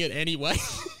doing it anyway.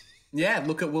 Yeah,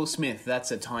 look at Will Smith.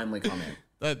 That's a timely comment.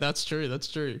 That's true. That's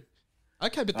true.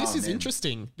 Okay, but this is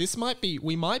interesting.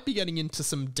 We might be getting into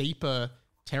some deeper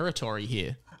territory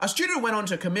here. A student went on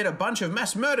to commit a bunch of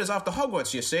mass murders after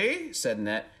Hogwarts, you see, said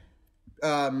Nat.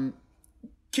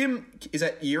 Kim, is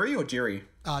that Yuri or Jiri?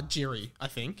 Jiri, I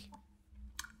think.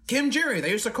 Kim Jiri, they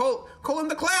used to call him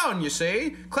the clown, you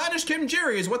see. Clownish Kim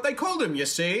Jiri is what they called him, you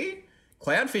see.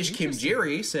 Clownfish Kim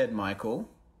Jiri, said Michael.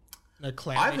 No,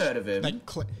 clownish. I've heard of him.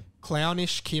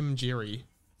 Clownish Kim Jiri.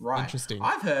 Right. Interesting.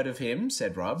 I've heard of him,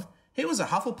 said Rob. He was a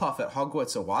Hufflepuff at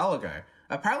Hogwarts a while ago.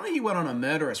 Apparently he went on a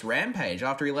murderous rampage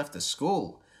after he left the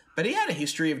school. But he had a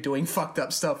history of doing fucked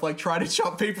up stuff like trying to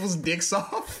chop people's dicks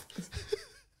off.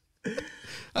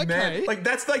 Okay. Man, like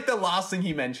that's like the last thing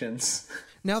he mentions.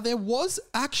 Now there was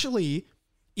actually,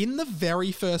 in the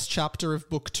very first chapter of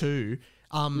book 2,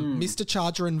 Mr.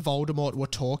 Charger and Voldemort were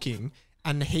talking,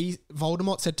 and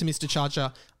Voldemort said to Mr.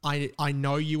 Charger, I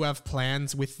know you have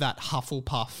plans with that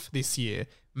Hufflepuff this year.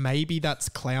 Maybe that's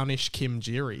clownish Kim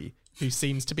Jiri, who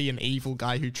seems to be an evil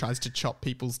guy who tries to chop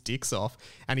people's dicks off,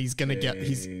 and he's going to get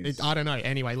I don't know.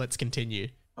 Anyway, let's continue.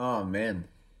 Oh, man.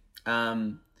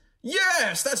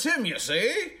 Yes, that's him, you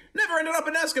see. Never ended up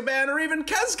in Azkaban or even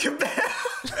Kazkaban.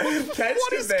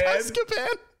 What is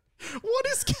Kazkaban? What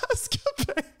is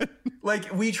Kazkaban?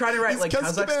 Like, we try to write like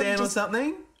Kazakhstan or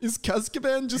something? Is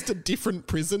Kazkaban just a different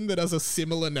prison that has a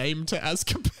similar name to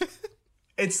Azkaban?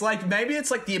 It's like, maybe it's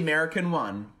like the American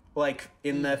one, like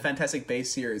in the Fantastic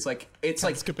Beasts series. Like, it's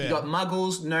Kazkaban. Like, you got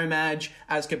Muggles, Nomad,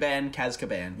 Azkaban,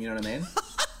 Kazkaban. You know what I mean?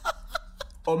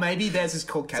 Or maybe theirs is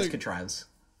called Kazkatraz.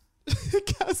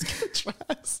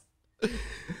 Kazkatraz.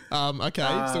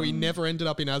 Okay, so he never ended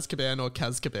up in Azkaban or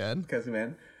Kazkaban.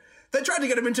 Kazkaban. They tried to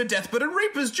get him into Deathbird and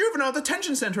Reaper's juvenile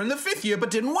detention center in the 5th year, but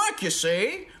didn't work, you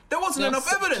see. There wasn't enough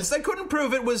evidence. They couldn't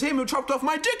prove it was him who chopped off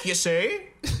my dick, you see.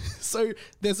 So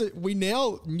we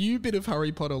now, new bit of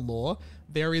Harry Potter lore,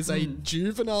 there is a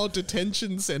juvenile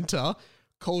detention center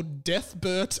called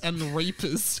Deathbert and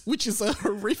Reapers, which is a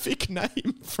horrific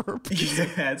name for a prison.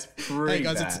 Yeah, it's pretty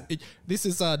bad. This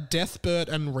is Deathbert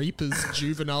and Reapers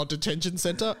Juvenile Detention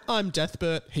Center. I'm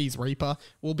Deathbert, he's Reaper.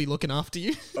 We'll be looking after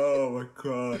you. Oh my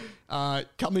god.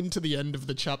 Coming to the end of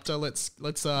the chapter, let's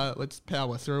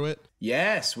power through it.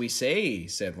 Yes, we see,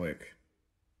 said Luke.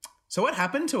 So what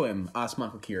happened to him? Asked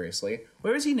Michael curiously.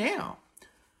 Where is he now?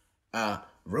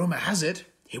 Rumor has it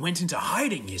he went into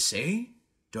hiding, you see.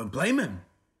 Don't blame him.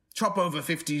 Chop over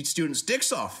 50 students'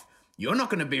 dicks off. You're not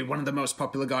going to be one of the most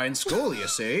popular guy in school, you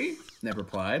see. Neb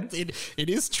replied. It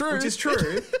is true. Which is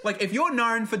true. Like, if you're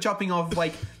known for chopping off,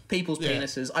 like, people's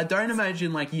penises, I don't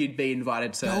imagine, like, you'd be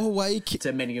invited to Go away,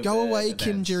 to many of Go the away, events.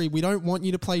 Kim Jerry. We don't want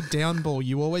you to play downball.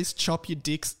 You always chop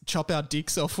our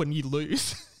dicks off when you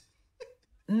lose.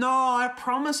 No, I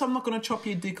promise I'm not going to chop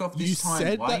your dick off this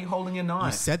time. Why are you holding a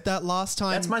knife? You said that last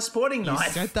time. That's my sporting knife.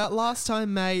 You said that last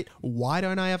time, mate. Why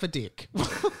don't I have a dick?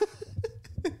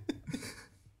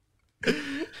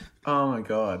 Oh my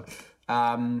god.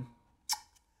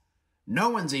 No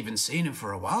one's even seen him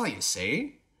for a while, you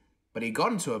see. But he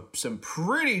got into some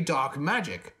pretty dark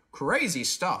magic. Crazy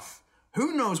stuff.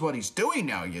 Who knows what he's doing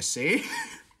now, you see?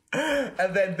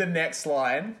 And then the next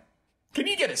line. Can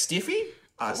you get a stiffy?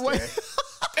 Asked Derek.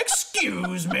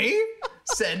 Excuse me?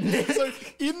 Said Nick. So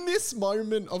in this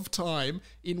moment of time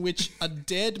in which a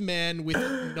dead man with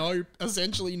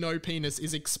essentially no penis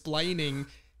is explaining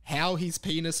how his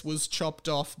penis was chopped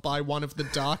off by one of the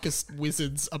darkest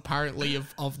wizards, apparently,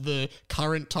 of the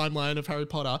current timeline of Harry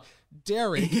Potter,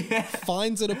 Derek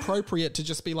finds it appropriate to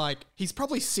just be like, he's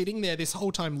probably sitting there this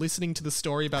whole time listening to the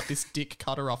story about this dick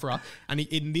cutter offerer, and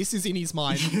this is in his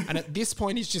mind, and at this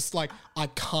point he's just like, I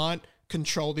can't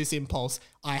control this impulse.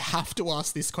 I have to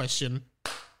ask this question.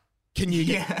 Can you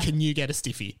get a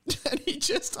stiffy? And he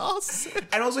just asks it.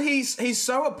 And also he's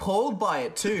so appalled by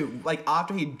it too. Like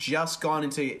after he'd just gone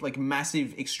into like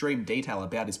massive extreme detail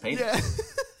about his penis.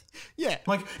 Yeah. Yeah.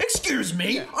 Like, excuse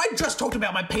me, I just talked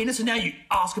about my penis and now you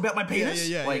ask about my penis?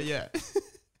 Yeah.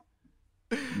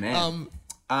 Man.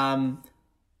 Can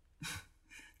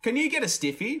you get a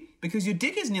stiffy? Because your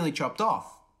dick is nearly chopped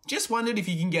off. Just wondered if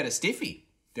you can get a stiffy,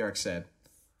 Derek said.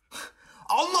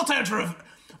 I'll not answer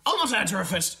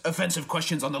offensive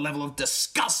questions on the level of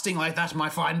disgusting like that, my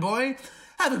fine boy.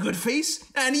 Have a good feast,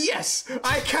 and yes,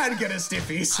 I can get a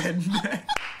stiffy, said Matt.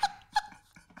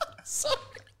 So,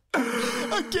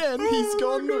 again, he's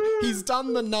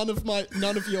done the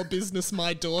none of your business,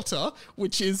 my daughter,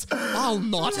 which is, I'll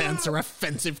not answer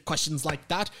offensive questions like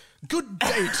that. Good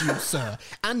day to you, sir.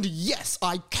 And yes,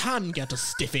 I can get a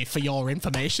stiffy for your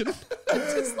information.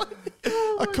 It's just like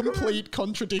a complete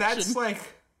contradiction. That's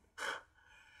like...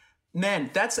 Man,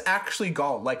 that's actually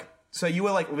gold. Like, so you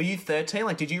were like, were you 13?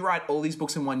 Like, did you write all these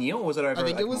books in 1 year, or was it over? I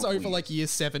think like, it was over like year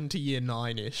 7 to year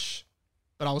 9-ish.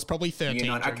 But I was probably 13.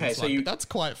 Okay, so but that's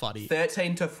quite funny.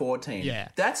 13 to 14. Yeah.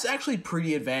 That's actually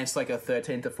pretty advanced, like a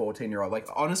 13 to 14-year-old. Like,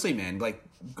 honestly, man, like,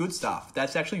 good stuff.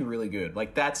 That's actually really good.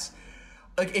 Like, that's...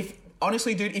 Like, if...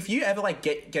 Honestly, dude, if you ever, like,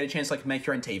 get a chance to, like, make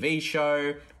your own TV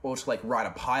show, or to, like, write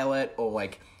a pilot, or,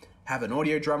 like... have an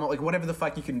audio drama, like whatever the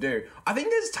fuck you can do. I think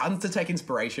there's tons to take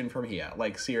inspiration from here.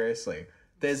 Like, seriously.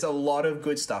 There's a lot of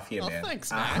good stuff here, man.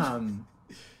 Thanks, man.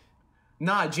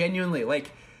 Nah, genuinely.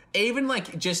 Like, even,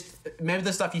 like, just maybe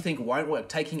the stuff you think won't work,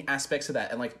 taking aspects of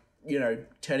that and, like, you know,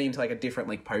 turning into, like, a different,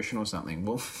 like, potion or something.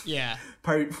 Well, yeah.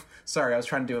 Sorry, I was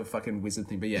trying to do a fucking wizard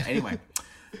thing, but yeah, anyway.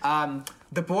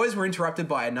 The boys were interrupted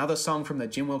by another song from the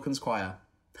Jim Wilkins Choir.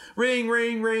 Ring,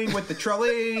 ring, ring with the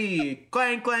trolley.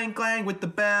 Clang, clang, clang with the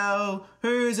bell.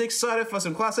 Who's excited for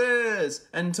some classes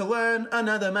and to learn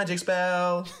another magic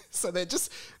spell? So they're just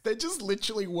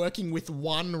literally working with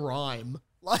one rhyme,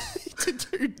 like to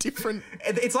do different.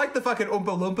 It's like the fucking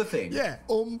Oompa Loompa thing. Yeah,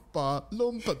 Oompa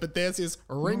Loompa, but theirs is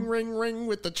ring, ring, ring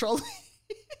with the trolley.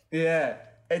 Yeah,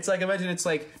 it's like, imagine it's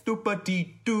like doopa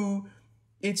dee doo.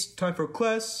 It's time for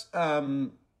class.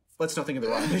 Let's not think of the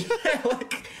rhyme.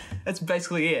 Like, that's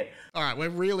basically it. All right, we're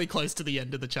really close to the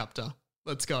end of the chapter.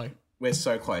 Let's go. We're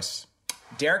so close.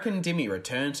 Derek and Dimmy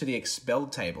return to the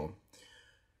expelled table.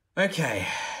 Okay,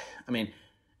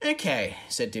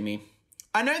 said Dimmy.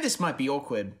 I know this might be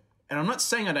awkward, and I'm not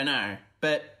saying I don't know,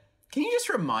 but can you just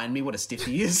remind me what a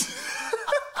stiffy is?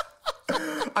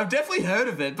 I've definitely heard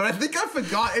of it, but I think I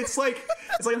forgot. It's like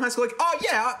in high school, like, oh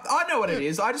yeah, I know what it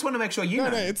is. I just want to make sure you know.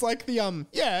 No, it's like the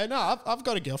I've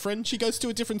got a girlfriend. She goes to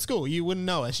a different school. You wouldn't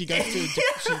know her. She goes to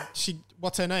she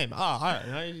what's her name? Oh, I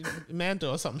don't know, Amanda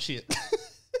or some shit.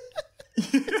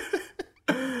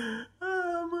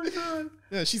 Oh my god.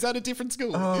 Yeah, she's at a different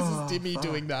school. This is Dimmy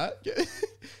doing that.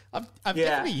 I've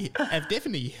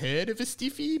definitely heard of a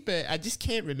stiffy, but I just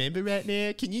can't remember right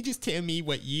now. Can you just tell me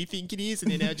what you think it is,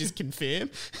 and then I'll just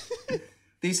confirm?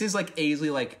 This is like easily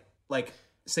like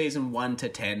season 1 to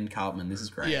 10, Cartman. This is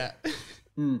great. Yeah.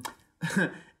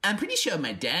 I'm pretty sure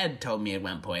my dad told me at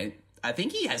one point. I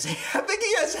think he has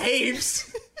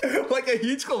heaps. Like a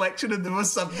huge collection of them or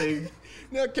something.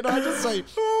 Now, can I just say,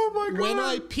 oh my god, when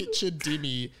I picture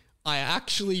Dimmy, I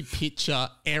actually picture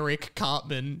Eric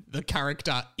Cartman, the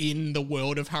character in the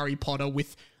world of Harry Potter,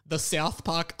 with the South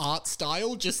Park art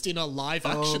style, just in a live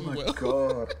action world. Oh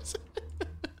my god.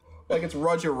 Like it's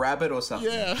Roger Rabbit or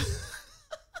something. Yeah.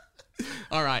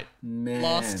 All right. Man.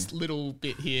 Last little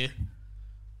bit here.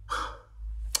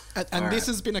 And this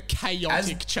has been a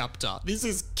chaotic chapter. This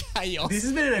is chaos. This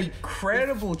has been an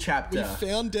incredible chapter. We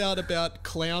found out about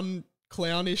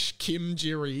clownish Kim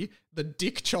Jiri, the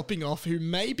dick chopping off, who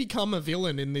may become a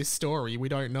villain in this story. We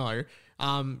don't know.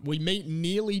 We meet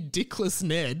nearly dickless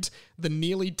Ned, the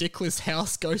nearly dickless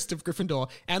house ghost of Gryffindor,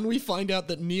 and we find out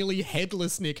that nearly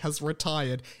headless Nick has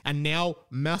retired and now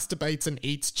masturbates and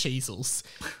eats cheesels.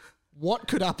 What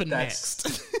could happen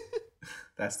next?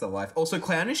 That's the life. Also,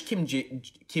 clownish Kim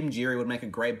Jiri would make a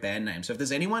great band name. So if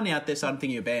there's anyone out there starting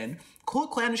thinking of a band, call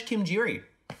it Clownish Kim Jiri.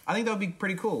 I think that would be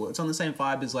pretty cool. It's on the same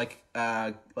vibe as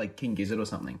like King Gizzard or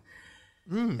something.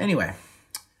 Anyway,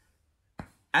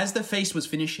 as the feast was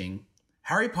finishing,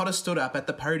 Harry Potter stood up at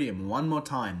the podium one more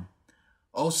time.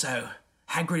 Also,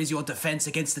 Hagrid is your defense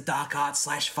against the dark arts /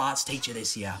 farts teacher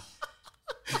this year.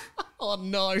 Oh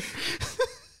no.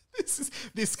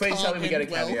 This Please can't tell me we get a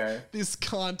end well. cameo. This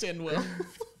can't end well.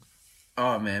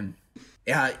 Oh man.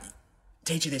 Yeah,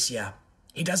 teacher this year.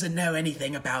 He doesn't know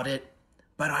anything about it,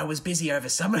 but I was busy over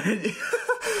summer.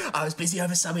 I was busy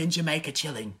over summer in Jamaica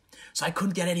chilling, so I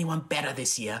couldn't get anyone better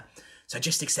this year. So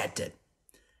just accept it.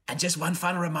 And just one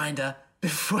final reminder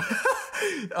before.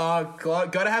 Oh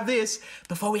god, gotta have this.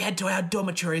 Before we head to our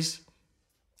dormitories,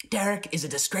 Derek is a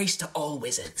disgrace to all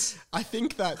wizards. I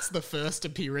think that's the first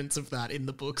appearance of that in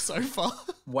the book so far.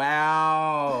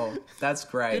 Wow. That's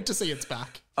great. Good to see it's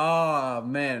back. Oh,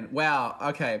 man. Wow.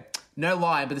 Okay. No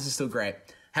lie, but this is still great.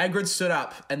 Hagrid stood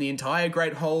up, and the entire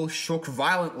Great Hall shook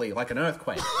violently like an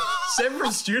earthquake.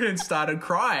 Several students started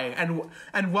crying,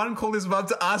 and one called his mum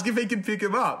to ask if he could pick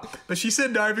him up. But she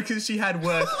said no because she had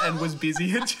work and was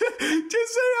busy. And just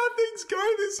see how things go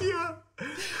this year.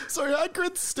 So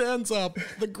Hagrid stands up,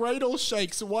 the Great Hall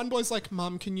shakes, one boy's like,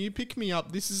 Mum, can you pick me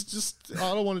up? This is just,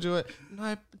 I don't want to do it.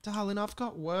 No, darling, I've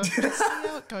got work. Just see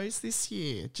how it goes this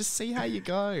year. Just see how you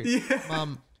go. Yeah.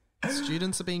 Mum,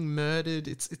 students are being murdered.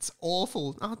 It's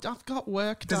awful. Oh, I've got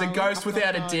work, There's darling. a ghost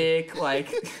without a dick,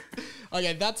 like...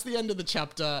 Okay, that's the end of the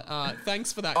chapter.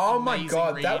 Thanks for that. Oh my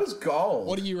god, read. that was gold.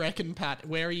 What do you reckon, Pat?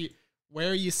 Where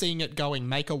are you seeing it going?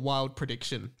 Make a wild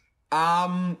prediction.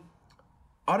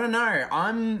 I don't know.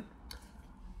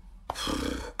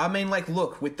 I mean, like,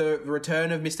 look, with the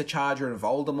return of Mr. Charger and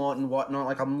Voldemort and whatnot,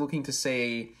 like, I'm looking to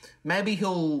see maybe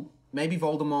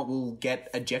Voldemort will get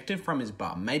ejected from his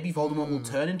bum. Maybe Voldemort will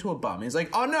turn into a bum. He's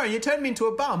like, oh no, you turned me into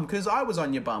a bum because I was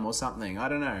on your bum or something. I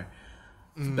don't know.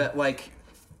 But like,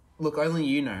 look, only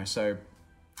you know. So,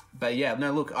 but yeah,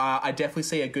 no, look, I definitely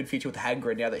see a good future with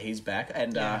Hagrid now that he's back.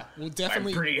 And we'll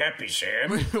definitely. I'm pretty happy,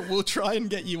 Sam. We'll try and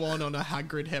get you on a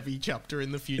Hagrid heavy chapter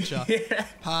in the future. Yeah.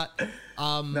 Pat,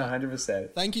 No,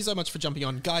 100%. thank you so much for jumping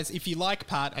on. Guys, if you like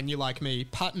Pat and you like me,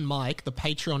 Pat and Mike, the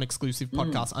Patreon exclusive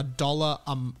podcast,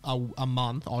 $1 a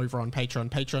month over on Patreon,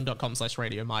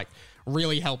 patreon.com/Radio Mike,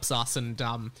 really helps us. And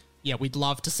yeah, we'd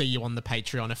love to see you on the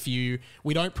Patreon.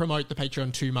 We don't promote the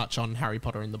Patreon too much on Harry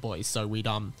Potter and the Boys, so we'd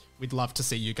love to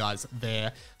see you guys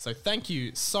there. So thank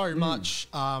you so much.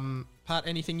 Pat,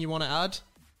 anything you want to add?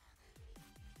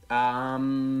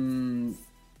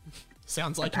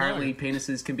 Sounds like Apparently no.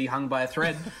 penises can be hung by a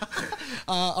thread.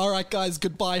 All right, guys.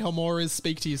 Goodbye, Homoras.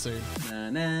 Speak to you soon. Na,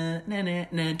 na, na, na,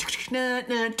 na, na,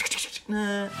 na,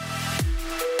 na.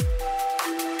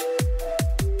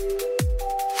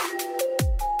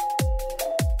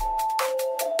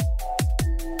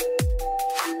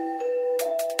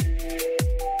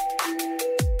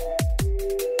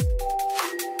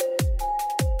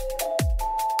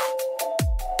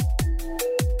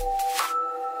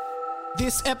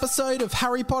 This episode of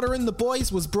Harry Potter and the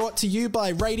Boys was brought to you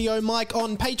by Radio Mike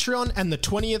on Patreon and the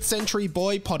 20th Century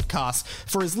Boy podcast.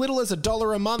 For as little as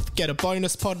 $1 a month, get a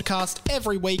bonus podcast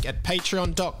every week at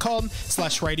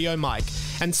patreon.com/Radio Mike.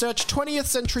 And search 20th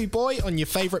Century Boy on your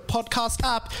favourite podcast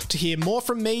app to hear more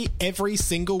from me every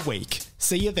single week.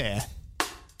 See you there.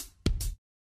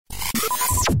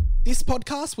 This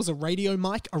podcast was a Radio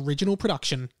Mike original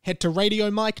production. Head to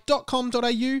radiomike.com.au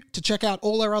to check out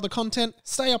all our other content,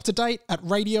 stay up to date at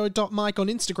radio.mike on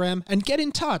Instagram, and get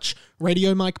in touch,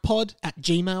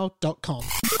 radiomikepod@gmail.com.